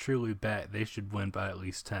Texas is truly back, they should win by at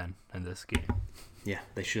least 10 in this game. Yeah,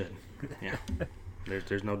 they should. Yeah,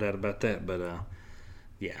 there's no doubt about that. But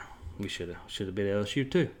yeah, we should have beat LSU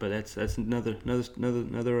too. But that's another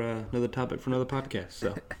topic for another podcast.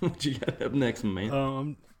 So what you got up next,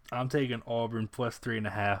 man? I'm taking Auburn plus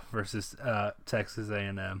 3.5 versus Texas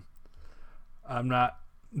A&M. I'm not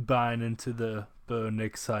buying into the Bo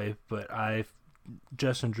Nix hype, but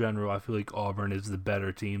just in general, I feel like Auburn is the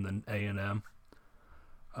better team than A&M.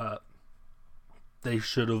 They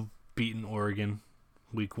should have beaten Oregon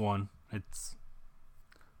week 1. It's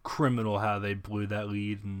criminal how they blew that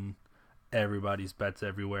lead and everybody's bets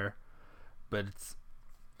everywhere. But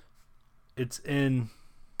it's in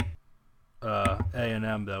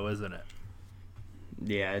A&M though, isn't it?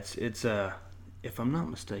 Yeah, it's if I'm not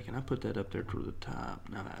mistaken, I put that up there toward the top.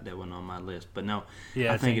 No, that wasn't on my list, but no,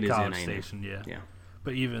 yeah, I think it is College in Station. A&M. Yeah.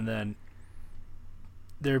 But even then,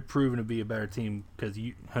 they're proven to be a better team because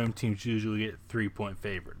home teams usually get 3-point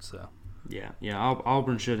favorites. So. Yeah.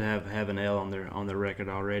 Auburn should have an L on their record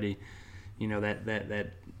already.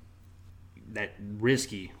 That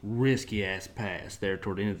risky ass pass there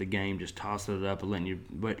toward the end of the game, just tossing it up and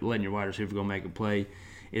letting your wide receiver go make a play.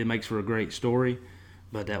 It makes for a great story,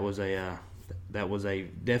 but that was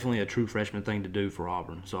definitely a true freshman thing to do for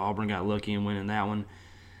Auburn. So Auburn got lucky in winning that one,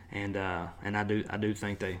 and I do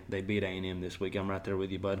think they beat A&M this week. I'm right there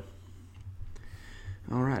with you, bud.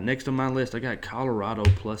 All right, next on my list, I got Colorado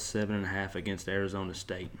plus 7.5 against Arizona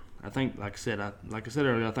State. I think, like I said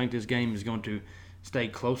earlier, I think this game is going to stay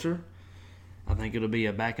closer. I think it'll be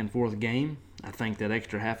a back and forth game. I think that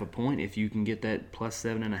extra half a point, if you can get that plus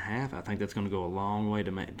 7.5, I think that's going to go a long way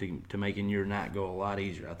to making your night go a lot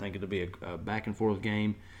easier. I think it'll be a back and forth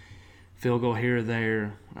game, field goal here or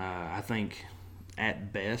there. I think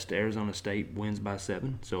at best Arizona State wins by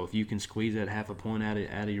 7. So if you can squeeze that half a point out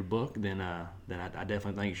of your book, then I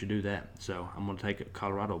definitely think you should do that. So I'm going to take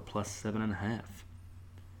Colorado plus 7.5.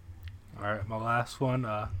 All right, my last one,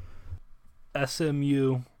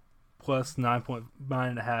 SMU plus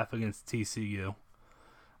 9.5 against TCU. I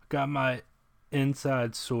got my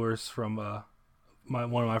inside source from one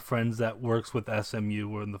of my friends that works with SMU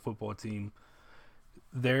or in the football team.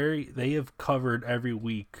 They have covered every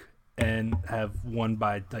week and have won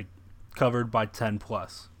by covered by 10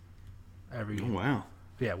 plus every week. Oh, wow.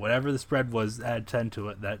 Yeah, whatever the spread was, add 10 to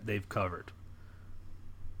it, that they've covered.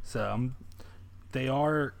 So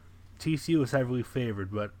TCU is heavily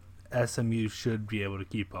favored, but SMU should be able to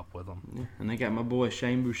keep up with them. Yeah, and they got my boy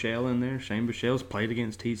Shane Buechele in there. Shane Buechele's played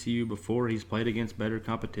against TCU before. He's played against better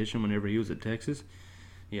competition whenever he was at Texas.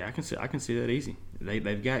 Yeah, I can see that easy.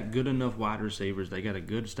 They've got good enough wide receivers. They got a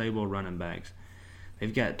good stable of running backs.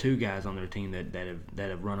 They've got 2 guys on their team that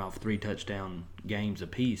have run off 3 touchdown games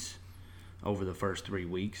apiece over the first 3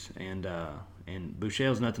 weeks, and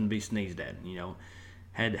Buechele's nothing to be sneezed at.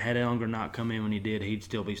 Had Ellinger not come in when he did, he'd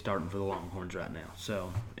still be starting for the Longhorns right now.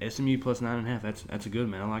 So SMU plus 9.5, that's a good,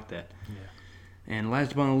 man. I like that. Yeah. And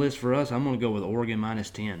last up on the list for us, I'm going to go with Oregon minus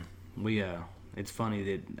 10. It's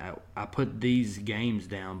funny that I put these games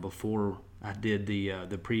down before I did the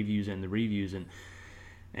previews and the reviews, and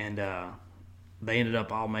they ended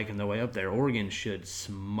up all making their way up there. Oregon should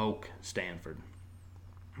smoke Stanford.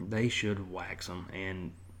 They should wax them,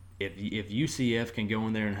 and if UCF can go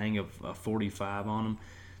in there and hang a 45 on them,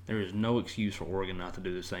 there is no excuse for Oregon not to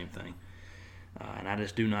do the same thing. And I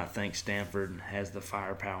just do not think Stanford has the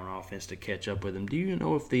firepower and offense to catch up with them. Do you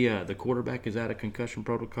know if the quarterback is out of concussion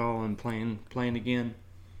protocol and playing again?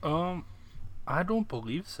 I don't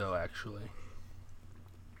believe so, actually.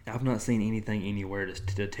 I've not seen anything anywhere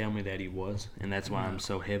to tell me that he was, and that's why I'm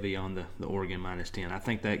so heavy on the Oregon minus 10. I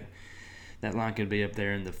think that line could be up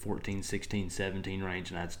there in the 14, 16, 17 range,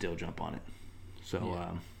 and I'd still jump on it. So,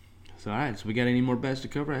 all right. So we got any more bets to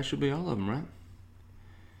cover? That should be all of them, right?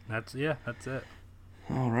 That's it.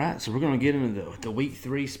 All right. So we're gonna get into the week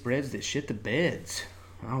 3 spreads that shit the beds.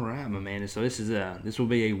 All right, my man. So this will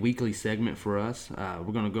be a weekly segment for us.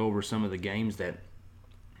 We're gonna go over some of the games that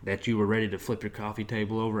you were ready to flip your coffee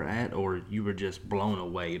table over at, or you were just blown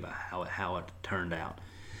away by how it turned out.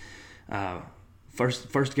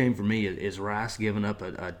 First game for me is Rice giving up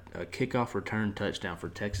a kickoff return touchdown for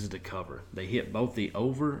Texas to cover. They hit both the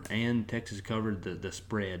over and Texas covered the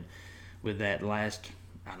spread with that last,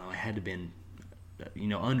 I don't know, it had to have been,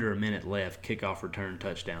 under a minute left, kickoff return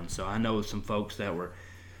touchdown. So I know some folks that were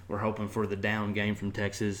hoping for the down game from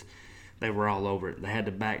Texas. They were all over it. They had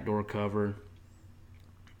the backdoor cover.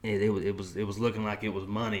 It was looking like it was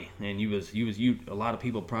money, and a lot of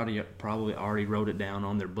people probably already wrote it down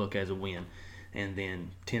on their book as a win. And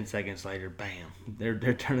then 10 seconds later, bam!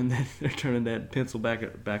 They're turning that pencil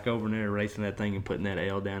back over and they're erasing that thing and putting that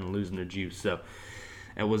L down and losing their juice. So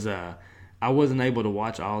it was I wasn't able to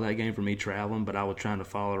watch all that game for me traveling, but I was trying to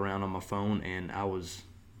follow around on my phone, and I was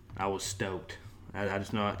stoked. I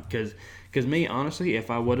just know because me honestly, if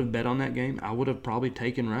I would have bet on that game, I would have probably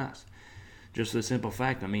taken Rice. Just the simple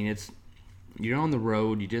fact. I mean, you're on the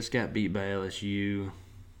road. You just got beat by LSU.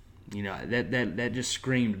 That just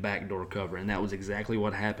screamed backdoor cover, and that was exactly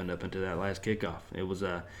what happened up until that last kickoff. It was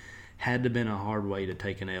had to been a hard way to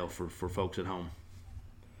take an L for folks at home.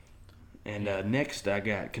 And next, I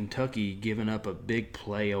got Kentucky giving up a big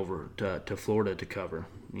play over to Florida to cover.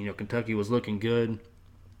 Kentucky was looking good.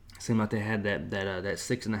 Seemed like they had that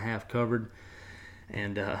 6.5 covered,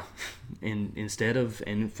 and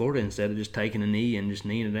Florida, instead of just taking a knee and just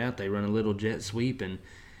kneeing it out, they run a little jet sweep and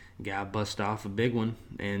guy bust off a big one,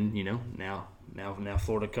 and now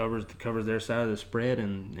Florida covers their side of the spread,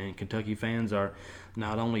 and Kentucky fans are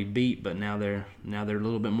not only beat, but now they're a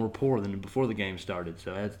little bit more poor than before the game started.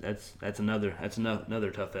 So that's another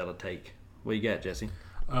tough L to take. What you got, Jesse?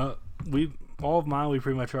 All of mine we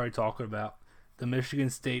pretty much already talked about. The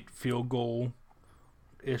Michigan State field goal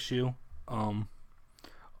issue.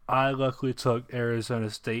 I luckily took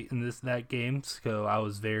Arizona State in that game, so I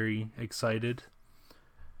was very excited.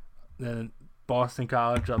 Then Boston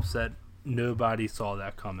College upset. Nobody saw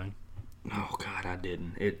that coming. Oh God, I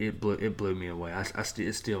didn't. It blew me away.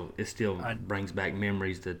 It still brings back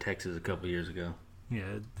memories to Texas a couple years ago.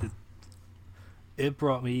 Yeah, it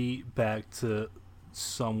brought me back to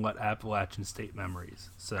somewhat Appalachian State memories.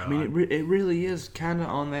 So I mean, it really is kind of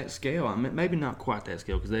on that scale. I mean, maybe not quite that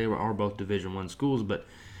scale because they are both Division I schools. But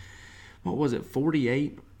what was it?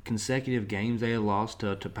 48 consecutive games they had lost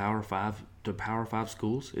to Power 5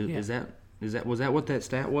 schools. Was that what that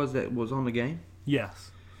stat was that was on the game?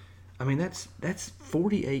 Yes. I mean, that's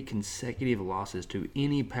 48 consecutive losses to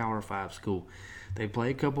any Power 5 school. They play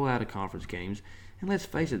a couple out-of-conference games, and let's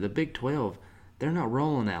face it, the Big 12, they're not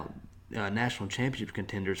rolling out national championship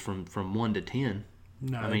contenders from 1 to 10.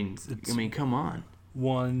 No, I mean, come on.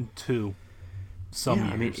 1, 2. Some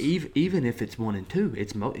years. I mean, even if it's 1 and 2,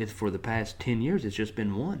 it's for the past 10 years. It's just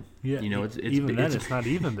been 1. Yeah, it's not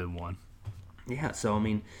even been 1. Yeah, so I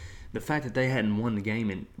mean, the fact that they hadn't won the game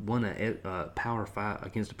and won a Power 5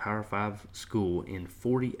 against a Power 5 school in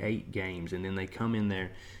 48 games, and then they come in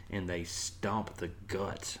there and they stomp the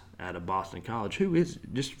guts out of Boston College, who is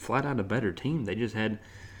just flat out a better team. They just had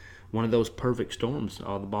one of those perfect storms.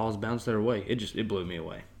 All the balls bounced their way. It blew me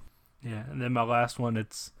away. Yeah, and then my last one,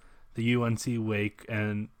 it's the UNC Wake,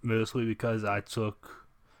 and mostly because I took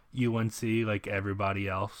UNC like everybody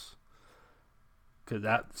else. Because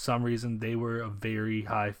for some reason they were a very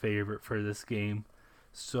high favorite for this game.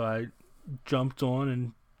 So I jumped aboard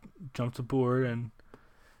and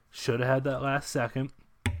should have had that last second.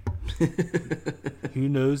 Who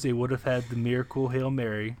knows? They would have had the miracle Hail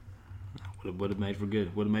Mary. Would have made for a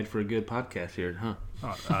good podcast here, huh?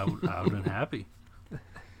 I would have been happy.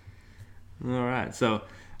 All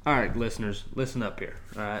right, listeners, listen up here.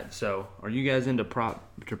 All right, so are you guys into prop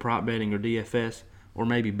betting or DFS, or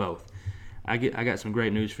maybe both? I got some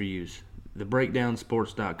great news for you.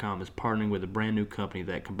 TheBreakdownSports.com is partnering with a brand new company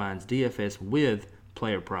that combines DFS with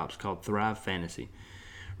player props called Thrive Fantasy.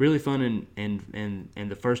 Really fun and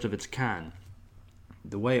the first of its kind.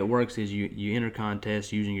 The way it works is you enter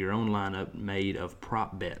contests using your own lineup made of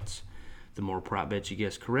prop bets. The more prop bets you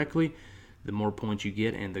guess correctly, the more points you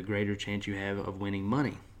get and the greater chance you have of winning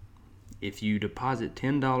money. If you deposit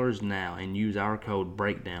 $10 now and use our code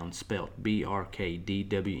BREAKDOWN, spelled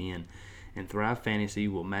BRKDWN, and Thrive Fantasy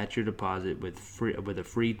will match your deposit with a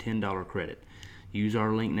free $10 credit. Use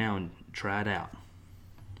our link now and try it out.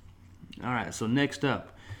 All right, so next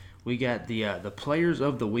up, we got the players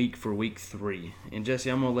of the week for week 3. And Jesse,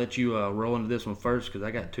 I'm gonna let you roll into this one first because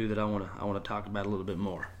I got 2 that I wanna talk about a little bit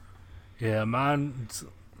more. Yeah, mine's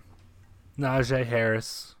Najee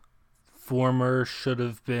Harris, former should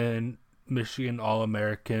have been Michigan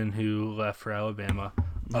All-American who left for Alabama.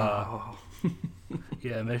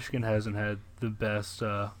 Yeah, Michigan hasn't had the best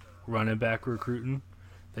running back recruiting.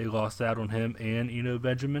 They lost out on him and Eno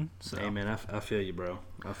Benjamin. So. Hey, man, I feel you, bro.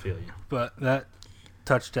 I feel you. But that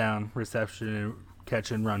touchdown reception and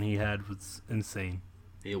catch and run he had was insane.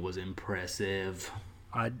 It was impressive.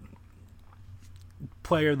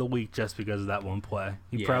 Player of the week just because of that one play.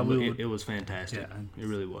 It was fantastic. Yeah. It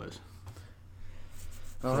really was.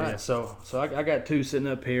 All right, so I got two sitting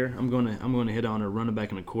up here. I'm gonna hit on a running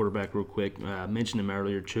back and a quarterback real quick. I mentioned him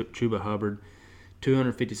earlier, Chuba Hubbard,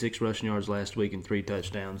 256 rushing yards last week and 3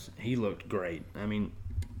 touchdowns. He looked great. I mean,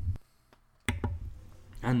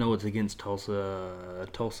 I know it's against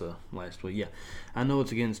Tulsa last week. Yeah, I know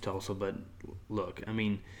it's against Tulsa, but look, I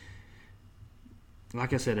mean,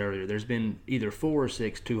 like I said earlier, there's been either 4 or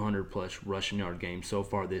 6 200-plus rushing yard games so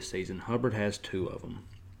far this season. Hubbard has 2 of them.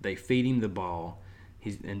 They feed him the ball.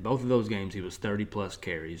 In both of those games, he was 30-plus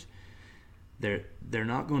carries. They're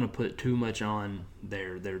not going to put too much on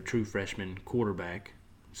their true freshman quarterback,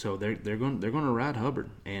 so they're going to ride Hubbard,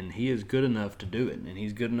 and he is good enough to do it, and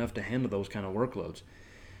he's good enough to handle those kind of workloads.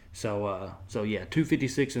 So yeah,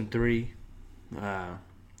 256 and 3.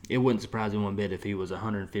 It wouldn't surprise me one bit if he was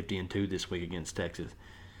 150 and 2 this week against Texas.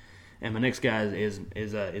 And my next guy is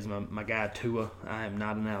my guy Tua. I am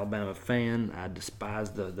not an Alabama fan. I despise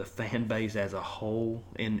the fan base as a whole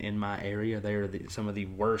in my area. They are some of the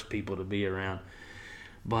worst people to be around.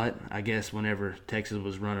 But I guess whenever Texas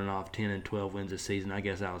was running off 10 and 12 wins this season, I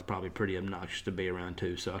guess I was probably pretty obnoxious to be around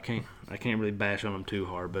too. So I can't really bash on them too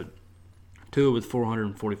hard. But Tua with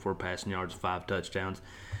 444 passing yards, 5 touchdowns.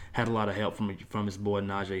 Had a lot of help from his boy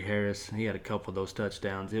Najee Harris. He had a couple of those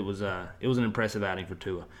touchdowns. It was an impressive outing for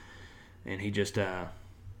Tua. And he just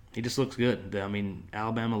looks good. I mean,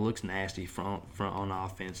 Alabama looks nasty front on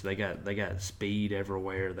offense. They got speed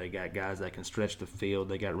everywhere. They got guys that can stretch the field.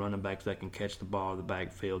 They got running backs that can catch the ball in the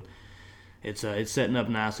backfield. It's setting up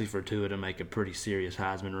nicely for Tua to make a pretty serious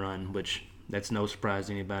Heisman run, which that's no surprise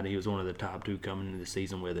to anybody. He was one of the top 2 coming into the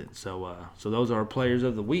season with it. So those are our players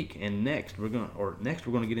of the week. And next we're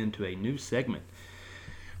gonna get into a new segment.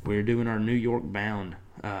 We're doing our New York Bound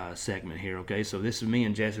segment here, okay? So this is me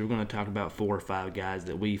and Jesse. We're going to talk about 4 or 5 guys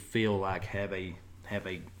that we feel like have a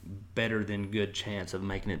better than good chance of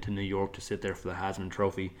making it to New York to sit there for the Heisman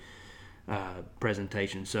Trophy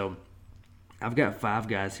presentation. So I've got 5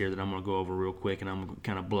 guys here that I'm going to go over real quick, and I'm going to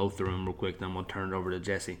kind of blow through them real quick, then I'm going to turn it over to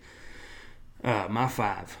Jesse. My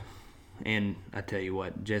 5, and I tell you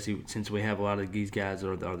what, Jesse, since we have a lot of these guys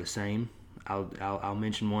that are the same, I'll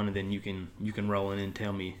mention one, and then you can roll in and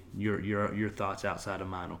tell me your thoughts outside of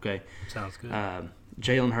mine. Okay. Sounds good.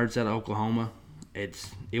 Jalen Hurts out of Oklahoma.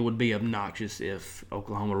 It would be obnoxious if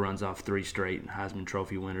Oklahoma runs off 3 straight Heisman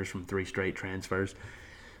Trophy winners from 3 straight transfers.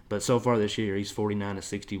 But so far this year, he's 49 to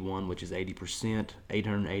 61, which is 80%,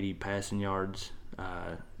 880 passing yards,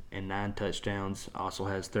 and 9 touchdowns. Also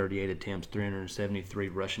has 38 attempts, 373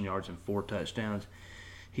 rushing yards, and 4 touchdowns.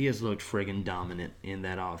 He has looked friggin' dominant in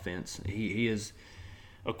that offense. He is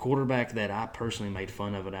a quarterback that I personally made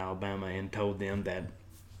fun of at Alabama and told them that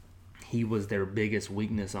he was their biggest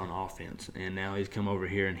weakness on offense. And now he's come over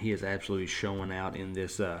here and he is absolutely showing out in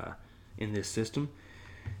this system.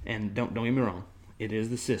 And don't get me wrong, it is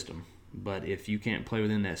the system. But if you can't play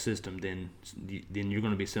within that system, then you're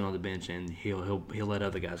going to be sitting on the bench, and he'll let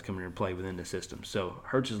other guys come in and play within the system. So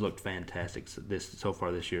Hurts has looked fantastic so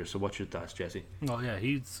far this year. So what's your thoughts, Jesse? Well, yeah,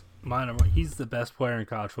 he's the best player in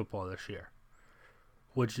college football this year,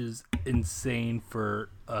 which is insane for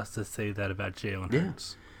us to say that about Jalen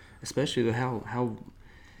Hurts. Yeah. Especially how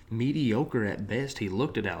mediocre at best he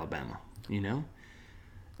looked at Alabama. You know.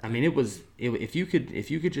 I mean, if you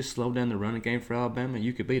could just slow down the running game for Alabama,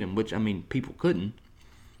 you could beat them. Which, I mean, people couldn't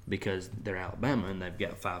because they're Alabama and they've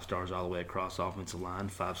got 5 stars all the way across the offensive line,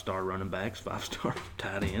 5-star running backs, 5-star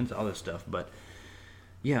tight ends, all this stuff. But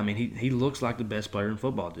yeah, I mean, he looks like the best player in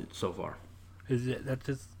football so far.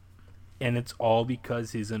 And it's all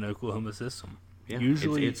because he's in Oklahoma system. Yeah,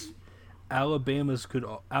 usually, Alabama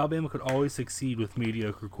could always succeed with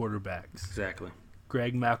mediocre quarterbacks. Exactly.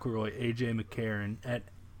 Greg McElroy, A.J. McCarron,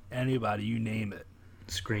 anybody, you name it.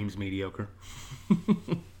 Screams mediocre.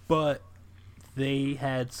 But they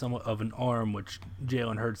had somewhat of an arm, which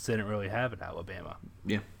Jalen Hurts didn't really have at Alabama.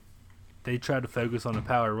 Yeah. They tried to focus on the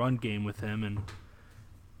power run game with him, and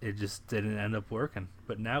it just didn't end up working.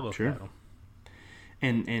 But now look at him.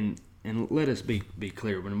 And let us be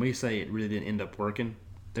clear. When we say it really didn't end up working,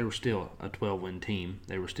 they were still a 12-win team.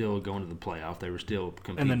 They were still going to the playoff. They were still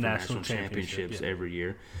competing for national championships every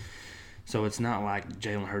year. So it's not like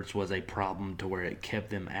Jalen Hurts was a problem to where it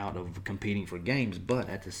kept them out of competing for games. But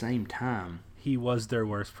at the same time, he was their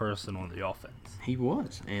worst person on the offense. He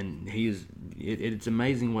was, and he is. It's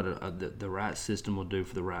amazing what the right system will do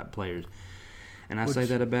for the right players. And I say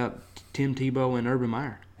that about Tim Tebow and Urban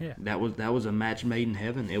Meyer. Yeah. That was a match made in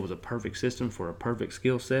heaven. It was a perfect system for a perfect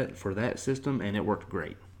skill set for that system, and it worked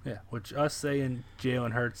great. Yeah, which us saying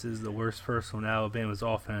Jalen Hurts is the worst person in Alabama's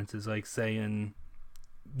offense is like saying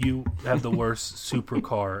you have the worst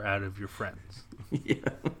supercar out of your friends. Yeah,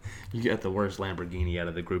 you got the worst Lamborghini out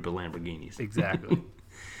of the group of Lamborghinis. Exactly.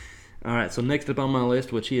 All right, so next up on my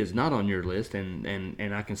list, which he is not on your list,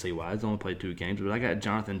 and I can see why. He's only played 2 games, but I got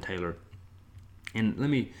Jonathan Taylor. And let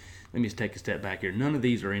me just take a step back here. None of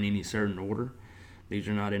these are in any certain order. These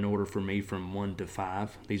are not in order for me from 1 to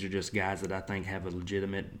 5. These are just guys that I think have a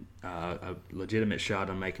legitimate shot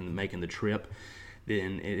on making the trip.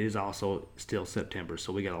 Then it is also still September,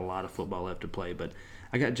 so we got a lot of football left to play. But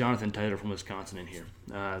I got Jonathan Taylor from Wisconsin in here.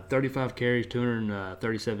 35 carries,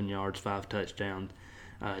 237 yards, 5 touchdowns,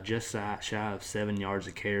 just shy of 7 yards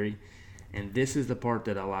a carry. And this is the part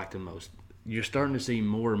that I like the most. You're starting to see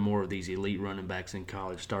more and more of these elite running backs in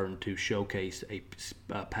college starting to showcase a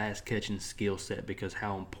pass-catching skill set because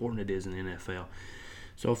how important it is in the NFL.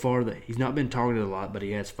 So far, he's not been targeted a lot, but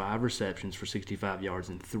he has 5 receptions for 65 yards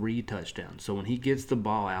and 3 touchdowns. So when he gets the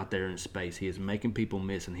ball out there in space, he is making people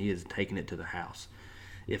miss, and he is taking it to the house.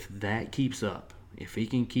 If that keeps up, if he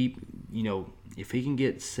can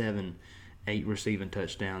get 7, 8 receiving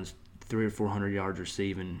touchdowns, 300 or 400 yards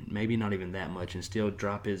receiving, maybe not even that much, and still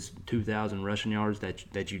drop his 2,000 rushing yards that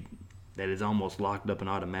is almost locked up and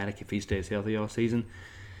automatic if he stays healthy all season,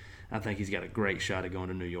 I think he's got a great shot at going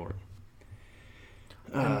to New York.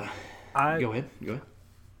 Go ahead.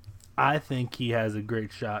 I think he has a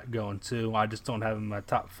great shot going too. I just don't have him in my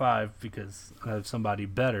top 5 because I have somebody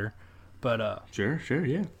better. But Sure,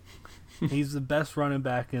 yeah. He's the best running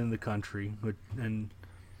back in the country, and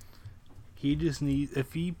he just needs,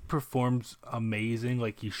 if he performs amazing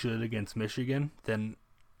like he should against Michigan, then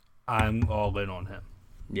I'm all in on him.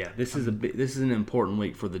 Yeah, this is an important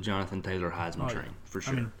week for the Jonathan Taylor Heisman train, for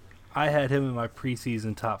sure. I mean, I had him in my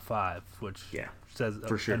preseason top 5, which says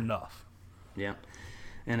for sure. enough. Yeah.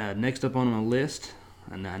 And next up on my list,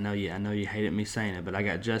 and I know you hated me saying it, but I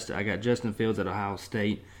got Justin Fields at Ohio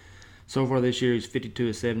State. So far this year, he's 52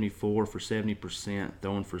 of 74 for 70%,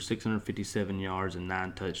 throwing for 657 yards and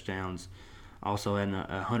 9 touchdowns. Also had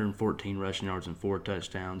 114 rushing yards and 4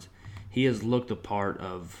 touchdowns. He has looked a part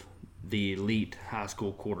of the elite high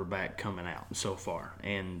school quarterback coming out so far.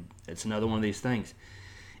 And it's another one of these things.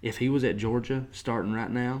 If he was at Georgia starting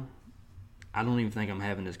right now, I don't even think I'm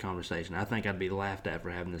having this conversation. I think I'd be laughed at for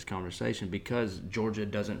having this conversation because Georgia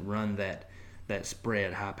doesn't run that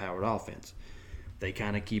spread high-powered offense. They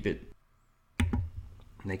kind of keep it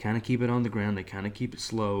on the ground. They kind of keep it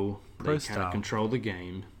slow. They kind of control the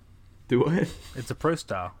game. Do what? It's a pro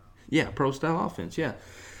style. Yeah, pro style offense. Yeah.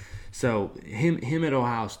 So him at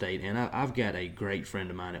Ohio State, and I've got a great friend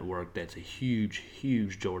of mine at work that's a huge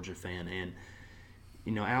Georgia fan, and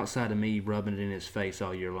outside of me rubbing it in his face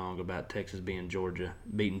all year long about Texas beating Georgia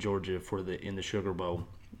in the Sugar Bowl,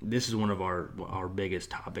 this is one of our biggest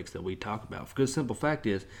topics that we talk about. Because the simple fact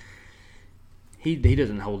is, he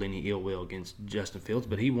doesn't hold any ill will against Justin Fields,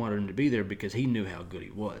 but he wanted him to be there because he knew how good he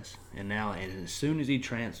was. And as soon as he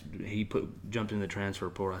jumped in the transfer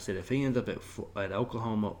portal, I said if he ends up at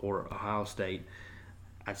Oklahoma or Ohio State,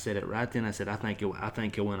 I said it right then. I said I think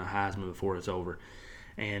he'll win a Heisman before it's over.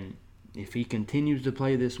 And if he continues to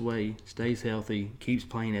play this way, stays healthy, keeps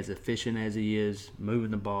playing as efficient as he is, moving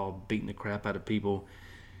the ball, beating the crap out of people,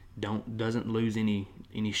 doesn't lose any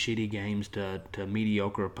shitty games to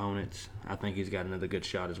mediocre opponents, I think he's got another good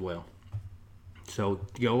shot as well. So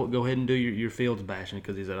go ahead and do your Fields bashing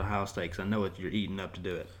because he's at Ohio State, because I know you're eating up to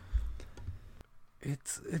do it.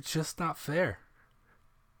 It's just not fair.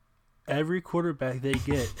 Every quarterback they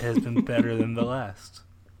get has been better than the last.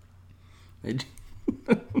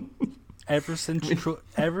 Ever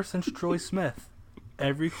since Troy Smith,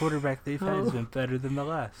 every quarterback they've had has been better than the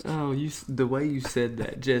last. Oh, the way you said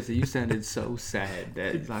that, Jesse, you sounded so sad.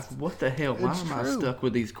 That like, what the hell? Why am I stuck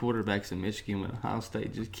with these quarterbacks in Michigan when Ohio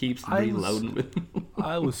State just keeps reloading with them?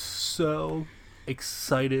 I was so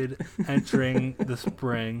excited entering the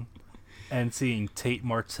spring and seeing Tate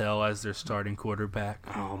Martell as their starting quarterback.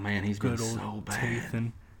 Oh man, he's been so bad.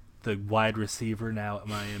 Tathan, the wide receiver now at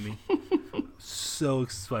Miami. So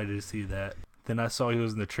excited to see that. Then I saw he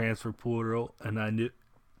was in the transfer portal, and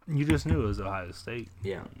you just knew it was Ohio State.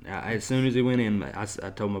 Yeah. As soon as he went in, I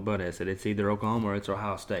told my buddy, I said, it's either Oklahoma or it's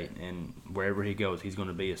Ohio State, and wherever he goes, he's going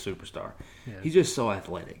to be a superstar. Yeah. He's just so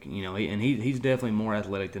athletic, and he's definitely more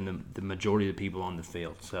athletic than the majority of the people on the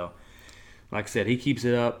field. So, like I said, he keeps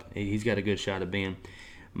it up. He's got a good shot of being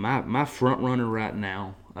my front runner right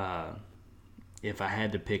now. if I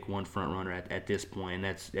had to pick one front runner at this point,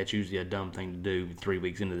 and that's usually a dumb thing to do 3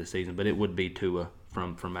 weeks into the season, but it would be Tua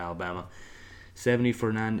from Alabama. 70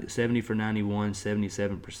 for 91,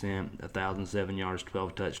 77%, 1,007 yards,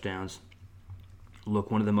 12 touchdowns. Look,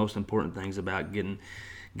 one of the most important things about getting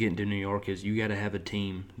to New York is you got to have a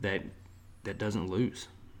team that doesn't lose.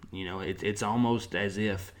 You know, it's almost as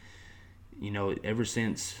if, you know, ever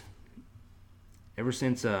since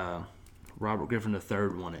Robert Griffin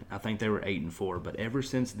III won it, I think they were 8-4. But ever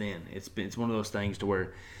since then, it's one of those things to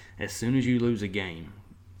where, as soon as you lose a game,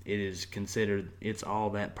 it is considered it's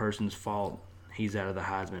all that person's fault. He's out of the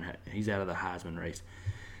Heisman race,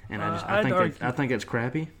 and I think it's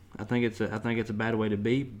crappy. I think it's a bad way to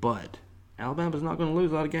be. But Alabama's not going to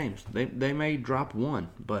lose a lot of games. They may drop one,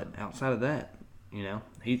 but outside of that, you know,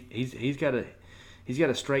 he's got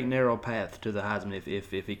a straight and narrow path to the Heisman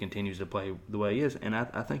if he continues to play the way he is, and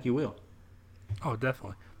I think he will. Oh,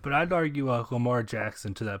 definitely. But I'd argue Lamar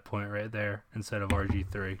Jackson to that point right there instead of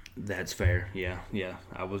RG3. That's fair. Yeah.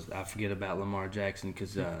 I forget about Lamar Jackson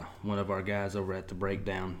because one of our guys over at the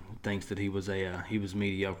Breakdown thinks that he was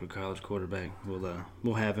mediocre college quarterback.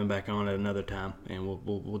 We'll have him back on at another time, and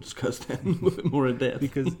we'll discuss that a little bit more in depth.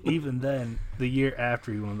 Because even then, the year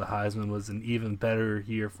after he won the Heisman was an even better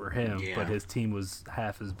year for him, but his team was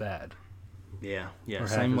half as bad. Yeah. Or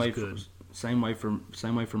Same way good. for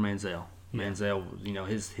Manziel. Manziel, you know,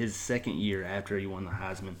 his second year after he won the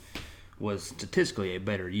Heisman was statistically a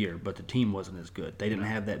better year, but the team wasn't as good. They didn't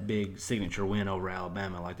have that big signature win over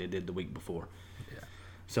Alabama like they did the week before. Yeah.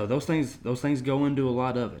 So those things go into a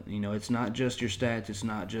lot of it. You know, it's not just your stats. It's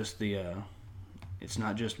not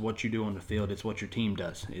just what you do on the field. It's what your team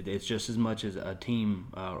does. It's just as much as a team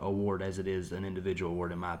award as it is an individual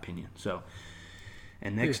award, in my opinion. So,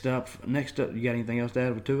 and next up, you got anything else to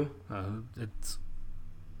add with Tua? It's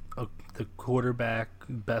the quarterback,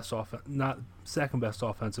 not second best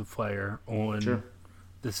offensive player on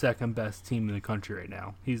the second best team in the country right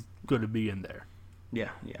now. He's going to be in there. Yeah.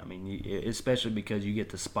 I mean, especially because you get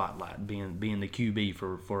the spotlight being the QB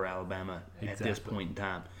for Alabama at this point in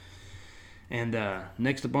time. And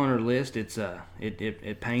next up on our list,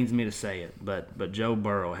 it pains me to say it, but Joe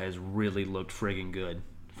Burrow has really looked friggin' good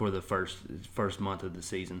for the first month of the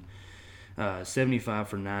season. 75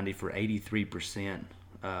 for 90 for 83%.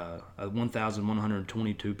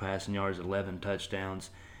 1,122 passing yards, 11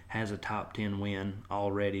 touchdowns, has a top 10 win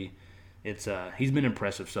already. He's been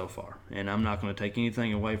impressive so far, and I'm not going to take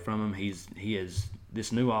anything away from him. He is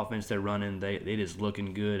this new offense they're running. It is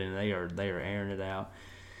looking good, and they are airing it out.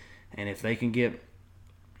 And if they can get,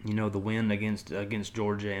 you know, the win against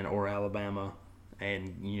Georgia or Alabama,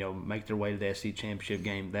 and you know make their way to the SEC championship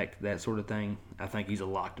game, that sort of thing, I think he's a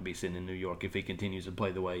lock to be sitting in New York if he continues to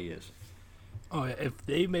play the way he is. Oh, if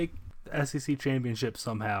they make the SEC championship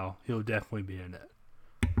somehow, he'll definitely be in it.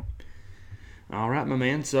 All right, my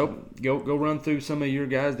man. So go run through some of your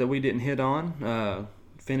guys that we didn't hit on.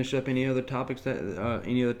 Finish up any other topics about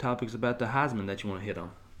the Heisman that you want to hit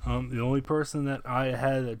on. The only person that I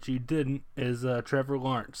had that you didn't is Trevor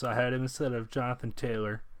Lawrence. I had him instead of Jonathan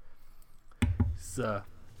Taylor. He's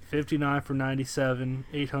 59 for 97,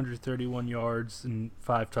 831 yards, and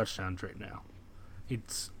 5 touchdowns right now.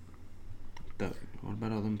 What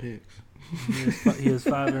about all them picks? He has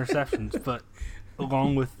 5 interceptions, but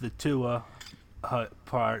along with the Tua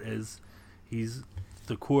part is he's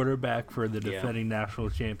the quarterback for the defending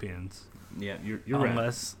national champions. Yeah, you're right.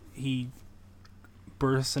 Unless he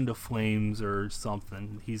bursts into flames or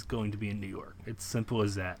something, he's going to be in New York. It's simple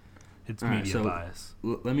as that. It's media bias.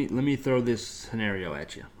 Let me throw this scenario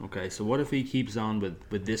at you. Okay, so what if he keeps on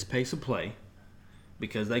with this pace of play?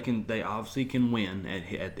 Because they obviously can win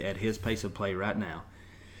at his pace of play right now.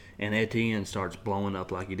 And Etienne starts blowing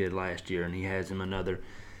up like he did last year, and he has him another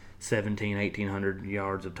 1,800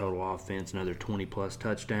 yards of total offense, another 20-plus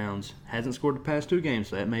touchdowns. Hasn't scored the past 2 games,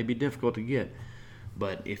 so that may be difficult to get.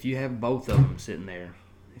 But if you have both of them sitting there,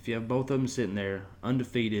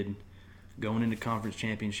 undefeated, going into conference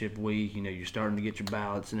championship week, you know, you're starting to get your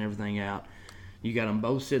ballots and everything out. You got them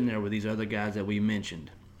both sitting there with these other guys that we mentioned.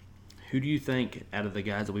 Who do you think, out of the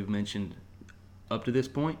guys that we've mentioned up to this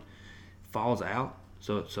point, falls out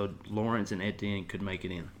so Lawrence and Etienne could make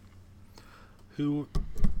it in? Who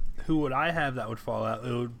would I have that would fall out?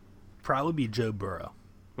 It would probably be Joe Burrow.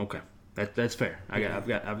 Okay, that's fair. I've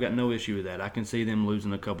got no issue with that. I can see them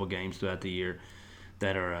losing a couple games throughout the year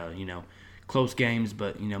that are close games,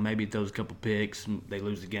 but maybe throws a couple picks, they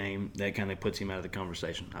lose the game. That kind of puts him out of the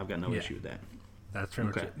conversation. I've got no issue with that. That's pretty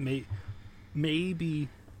much it. Maybe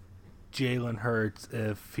Jalen Hurts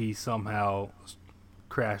if he somehow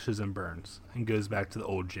crashes and burns and goes back to the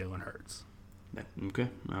old Jalen Hurts. Okay,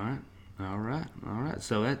 all right. All right.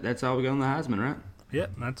 So that's all we got on the Heisman, right?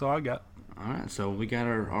 Yep, that's all I got. All right, so we got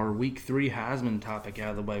our Week 3 Heisman topic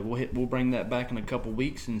out of the way. We'll bring that back in a couple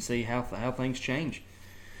weeks and see how things change.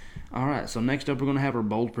 All right, so next up we're going to have our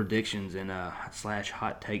bold predictions and /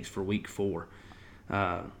 hot takes for Week 4.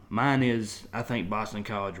 Mine is, I think Boston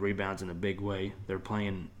College rebounds in a big way. They're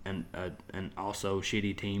playing an also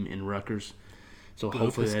shitty team in Rutgers. So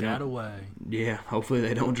hopefully they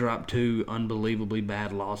don't drop 2 unbelievably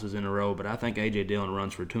bad losses in a row. But I think A.J. Dillon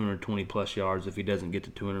runs for 220-plus yards if he doesn't get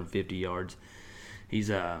to 250 yards. He's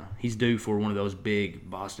due for one of those big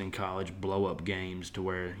Boston College blow-up games to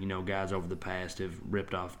where, guys over the past have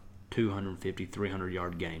ripped off 250,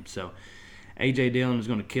 300-yard games. So A.J. Dillon is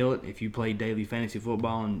going to kill it. If you play daily fantasy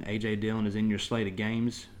football and A.J. Dillon is in your slate of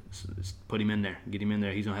games, put him in there. Get him in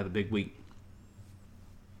there. He's going to have a big week.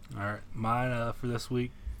 All right, mine for this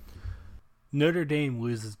week. Notre Dame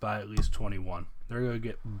loses by at least 21. They're going to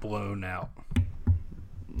get blown out.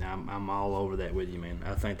 I'm all over that with you, man.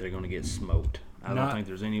 I think they're going to get smoked. I don't think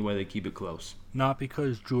there's any way they keep it close. Not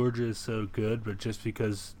because Georgia is so good, but just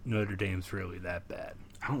because Notre Dame's really that bad.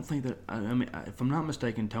 I don't think that. I mean, if I'm not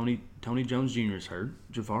mistaken, Tony Jones Jr. is hurt.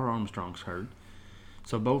 Jafar Armstrong's hurt.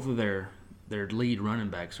 So both of their lead running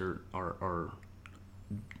backs are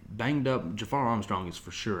banged up. Jafar Armstrong is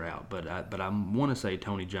for sure out, but I want to say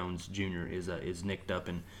Tony Jones Jr. is nicked up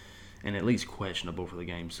and at least questionable for the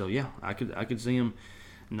game. So yeah, I could see him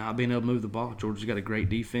not being able to move the ball. Georgia's got a great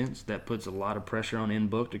defense that puts a lot of pressure on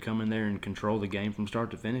N-Book to come in there and control the game from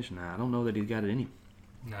start to finish. And I don't know that he's got it in him.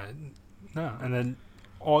 No, and then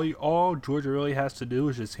all Georgia really has to do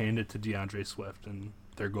is just hand it to DeAndre Swift, and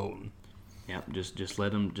they're golden. Yeah, just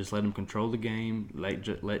let him control the game.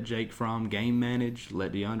 Let Jake Fromm game manage.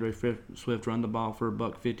 Let DeAndre Swift run the ball for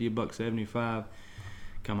 $150, $175.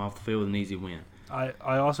 Come off the field with an easy win. I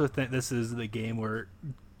also think this is the game where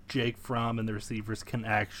Jake Fromm and the receivers can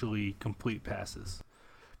actually complete passes,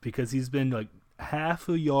 because he's been like half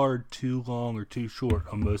a yard too long or too short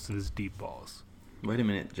on most of his deep balls. Wait a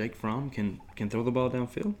minute, Jake Fromm can throw the ball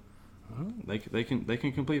downfield? They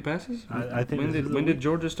can complete passes? I think when did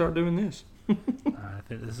Georgia start doing this? I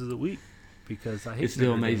think this is a week, because I hate it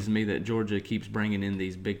still amazes me that Georgia keeps bringing in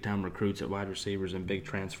these big time recruits at wide receivers and big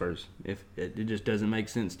transfers. If it just doesn't make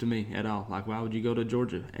sense to me at all. Like, why would you go to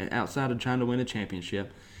Georgia outside of trying to win a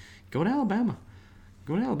championship? Go to Alabama.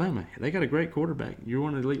 They got a great quarterback. You're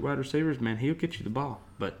one of the elite wide receivers, man. He'll get you the ball.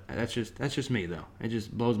 But that's just me though. It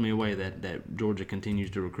just blows me away that Georgia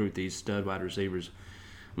continues to recruit these stud wide receivers.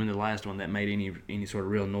 When the last one that made any sort of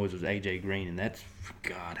real noise was A.J. Green, and that's,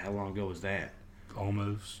 God, how long ago was that?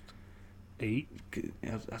 Almost 8.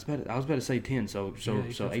 I was about to say 10. So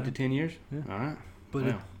 8 to 10 years. Yeah. All right.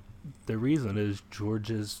 But the reason is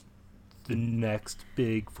Georgia's the next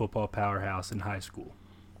big football powerhouse in high school.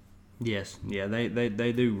 Yes. Yeah.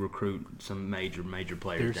 They do recruit some major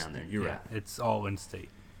players down there. You're right. It's all in state.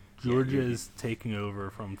 Georgia is taking over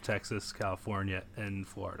from Texas, California, and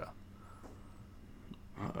Florida.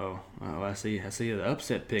 Oh, I see the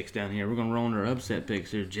upset picks down here. We're going to roll on our upset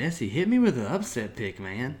picks here. Jesse, hit me with the upset pick,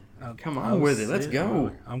 man. Come on with it. Let's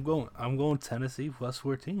go. I'm going Tennessee plus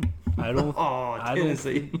 14. I don't.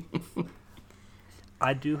 Tennessee.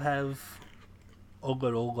 I do have a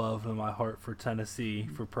little love in my heart for Tennessee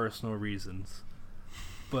for personal reasons,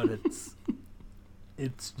 but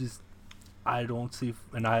it's just I don't see,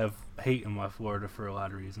 and I have hate in my Florida for a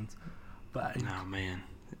lot of reasons. But oh man.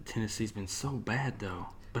 Tennessee's been so bad, though.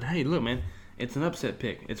 But, hey, look, man, it's an upset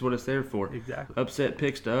pick. It's what it's there for. Exactly. Upset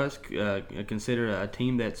picks to us consider a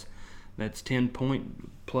team that's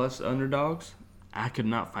 10-point-plus underdogs. I could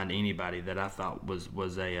not find anybody that I thought was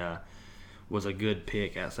a good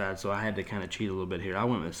pick outside, so I had to kind of cheat a little bit here. I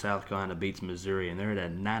went with South Carolina beats Missouri, and they're at a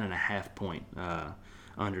 9.5-point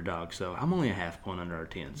underdog. So I'm only a half point under our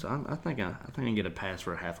 10. So I think I can get a pass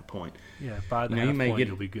for a half a point. Yeah, by the half point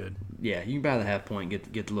you'll be good. Yeah, you can buy the half point,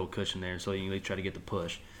 get the little cushion there, so you can at least try to get the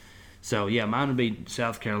push. So yeah, mine would be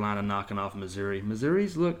South Carolina knocking off Missouri.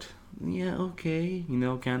 Missouri's looked okay,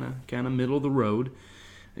 kind of middle of the road.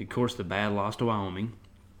 Of course, the bad loss to Wyoming.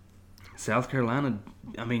 South Carolina,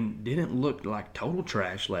 didn't look like total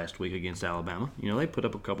trash last week against Alabama. They put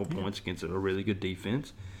up a couple points against a really good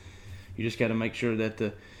defense. You just got to make sure that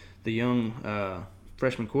the young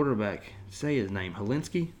freshman quarterback, say his name,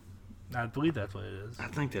 Helinski? I believe that's what it is. I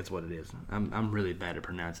think that's what it is. I'm really bad at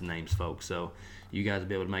pronouncing names, folks, so you guys will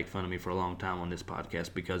be able to make fun of me for a long time on this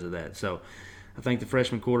podcast because of that. So I think the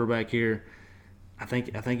freshman quarterback here, I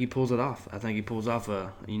think he pulls it off. I think he pulls off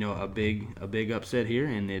a big upset here,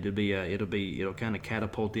 and it'll kind of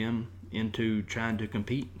catapult them into trying to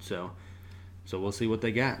compete. So So we'll see what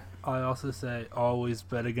they got. I also say always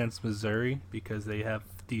bet against Missouri because they have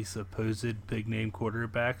these supposed big-name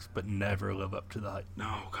quarterbacks, but never live up to the hype.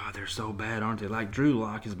 No, God, they're so bad, aren't they? Like, Drew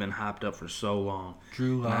Lock has been hyped up for so long.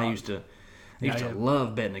 Drew Lock. I used to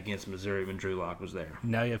love betting against Missouri when Drew Lock was there.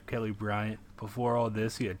 Now you have Kelly Bryant. Before all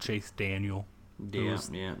this, you had Chase Daniel. Yeah.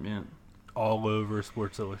 All over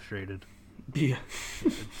Sports Illustrated. Yeah.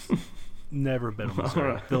 Never bet on Missouri.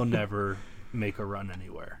 All right. They'll never make a run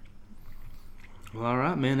anywhere. Well, all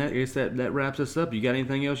right, man. I guess that wraps us up. You got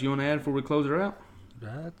anything else you want to add before we close her out?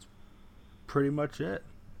 That's pretty much it.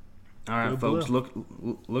 All right, Go folks.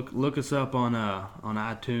 Blue. Look us up on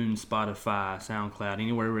iTunes, Spotify, SoundCloud,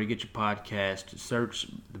 anywhere where you get your podcast. Search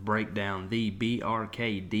the breakdown, the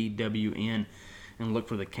BRKDWN, and look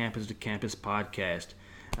for the Campus to Campus podcast.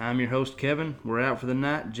 I'm your host, Kevin. We're out for the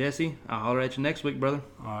night. Jesse, I'll holler at you next week, brother.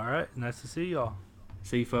 All right. Nice to see y'all.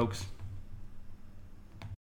 See you, folks.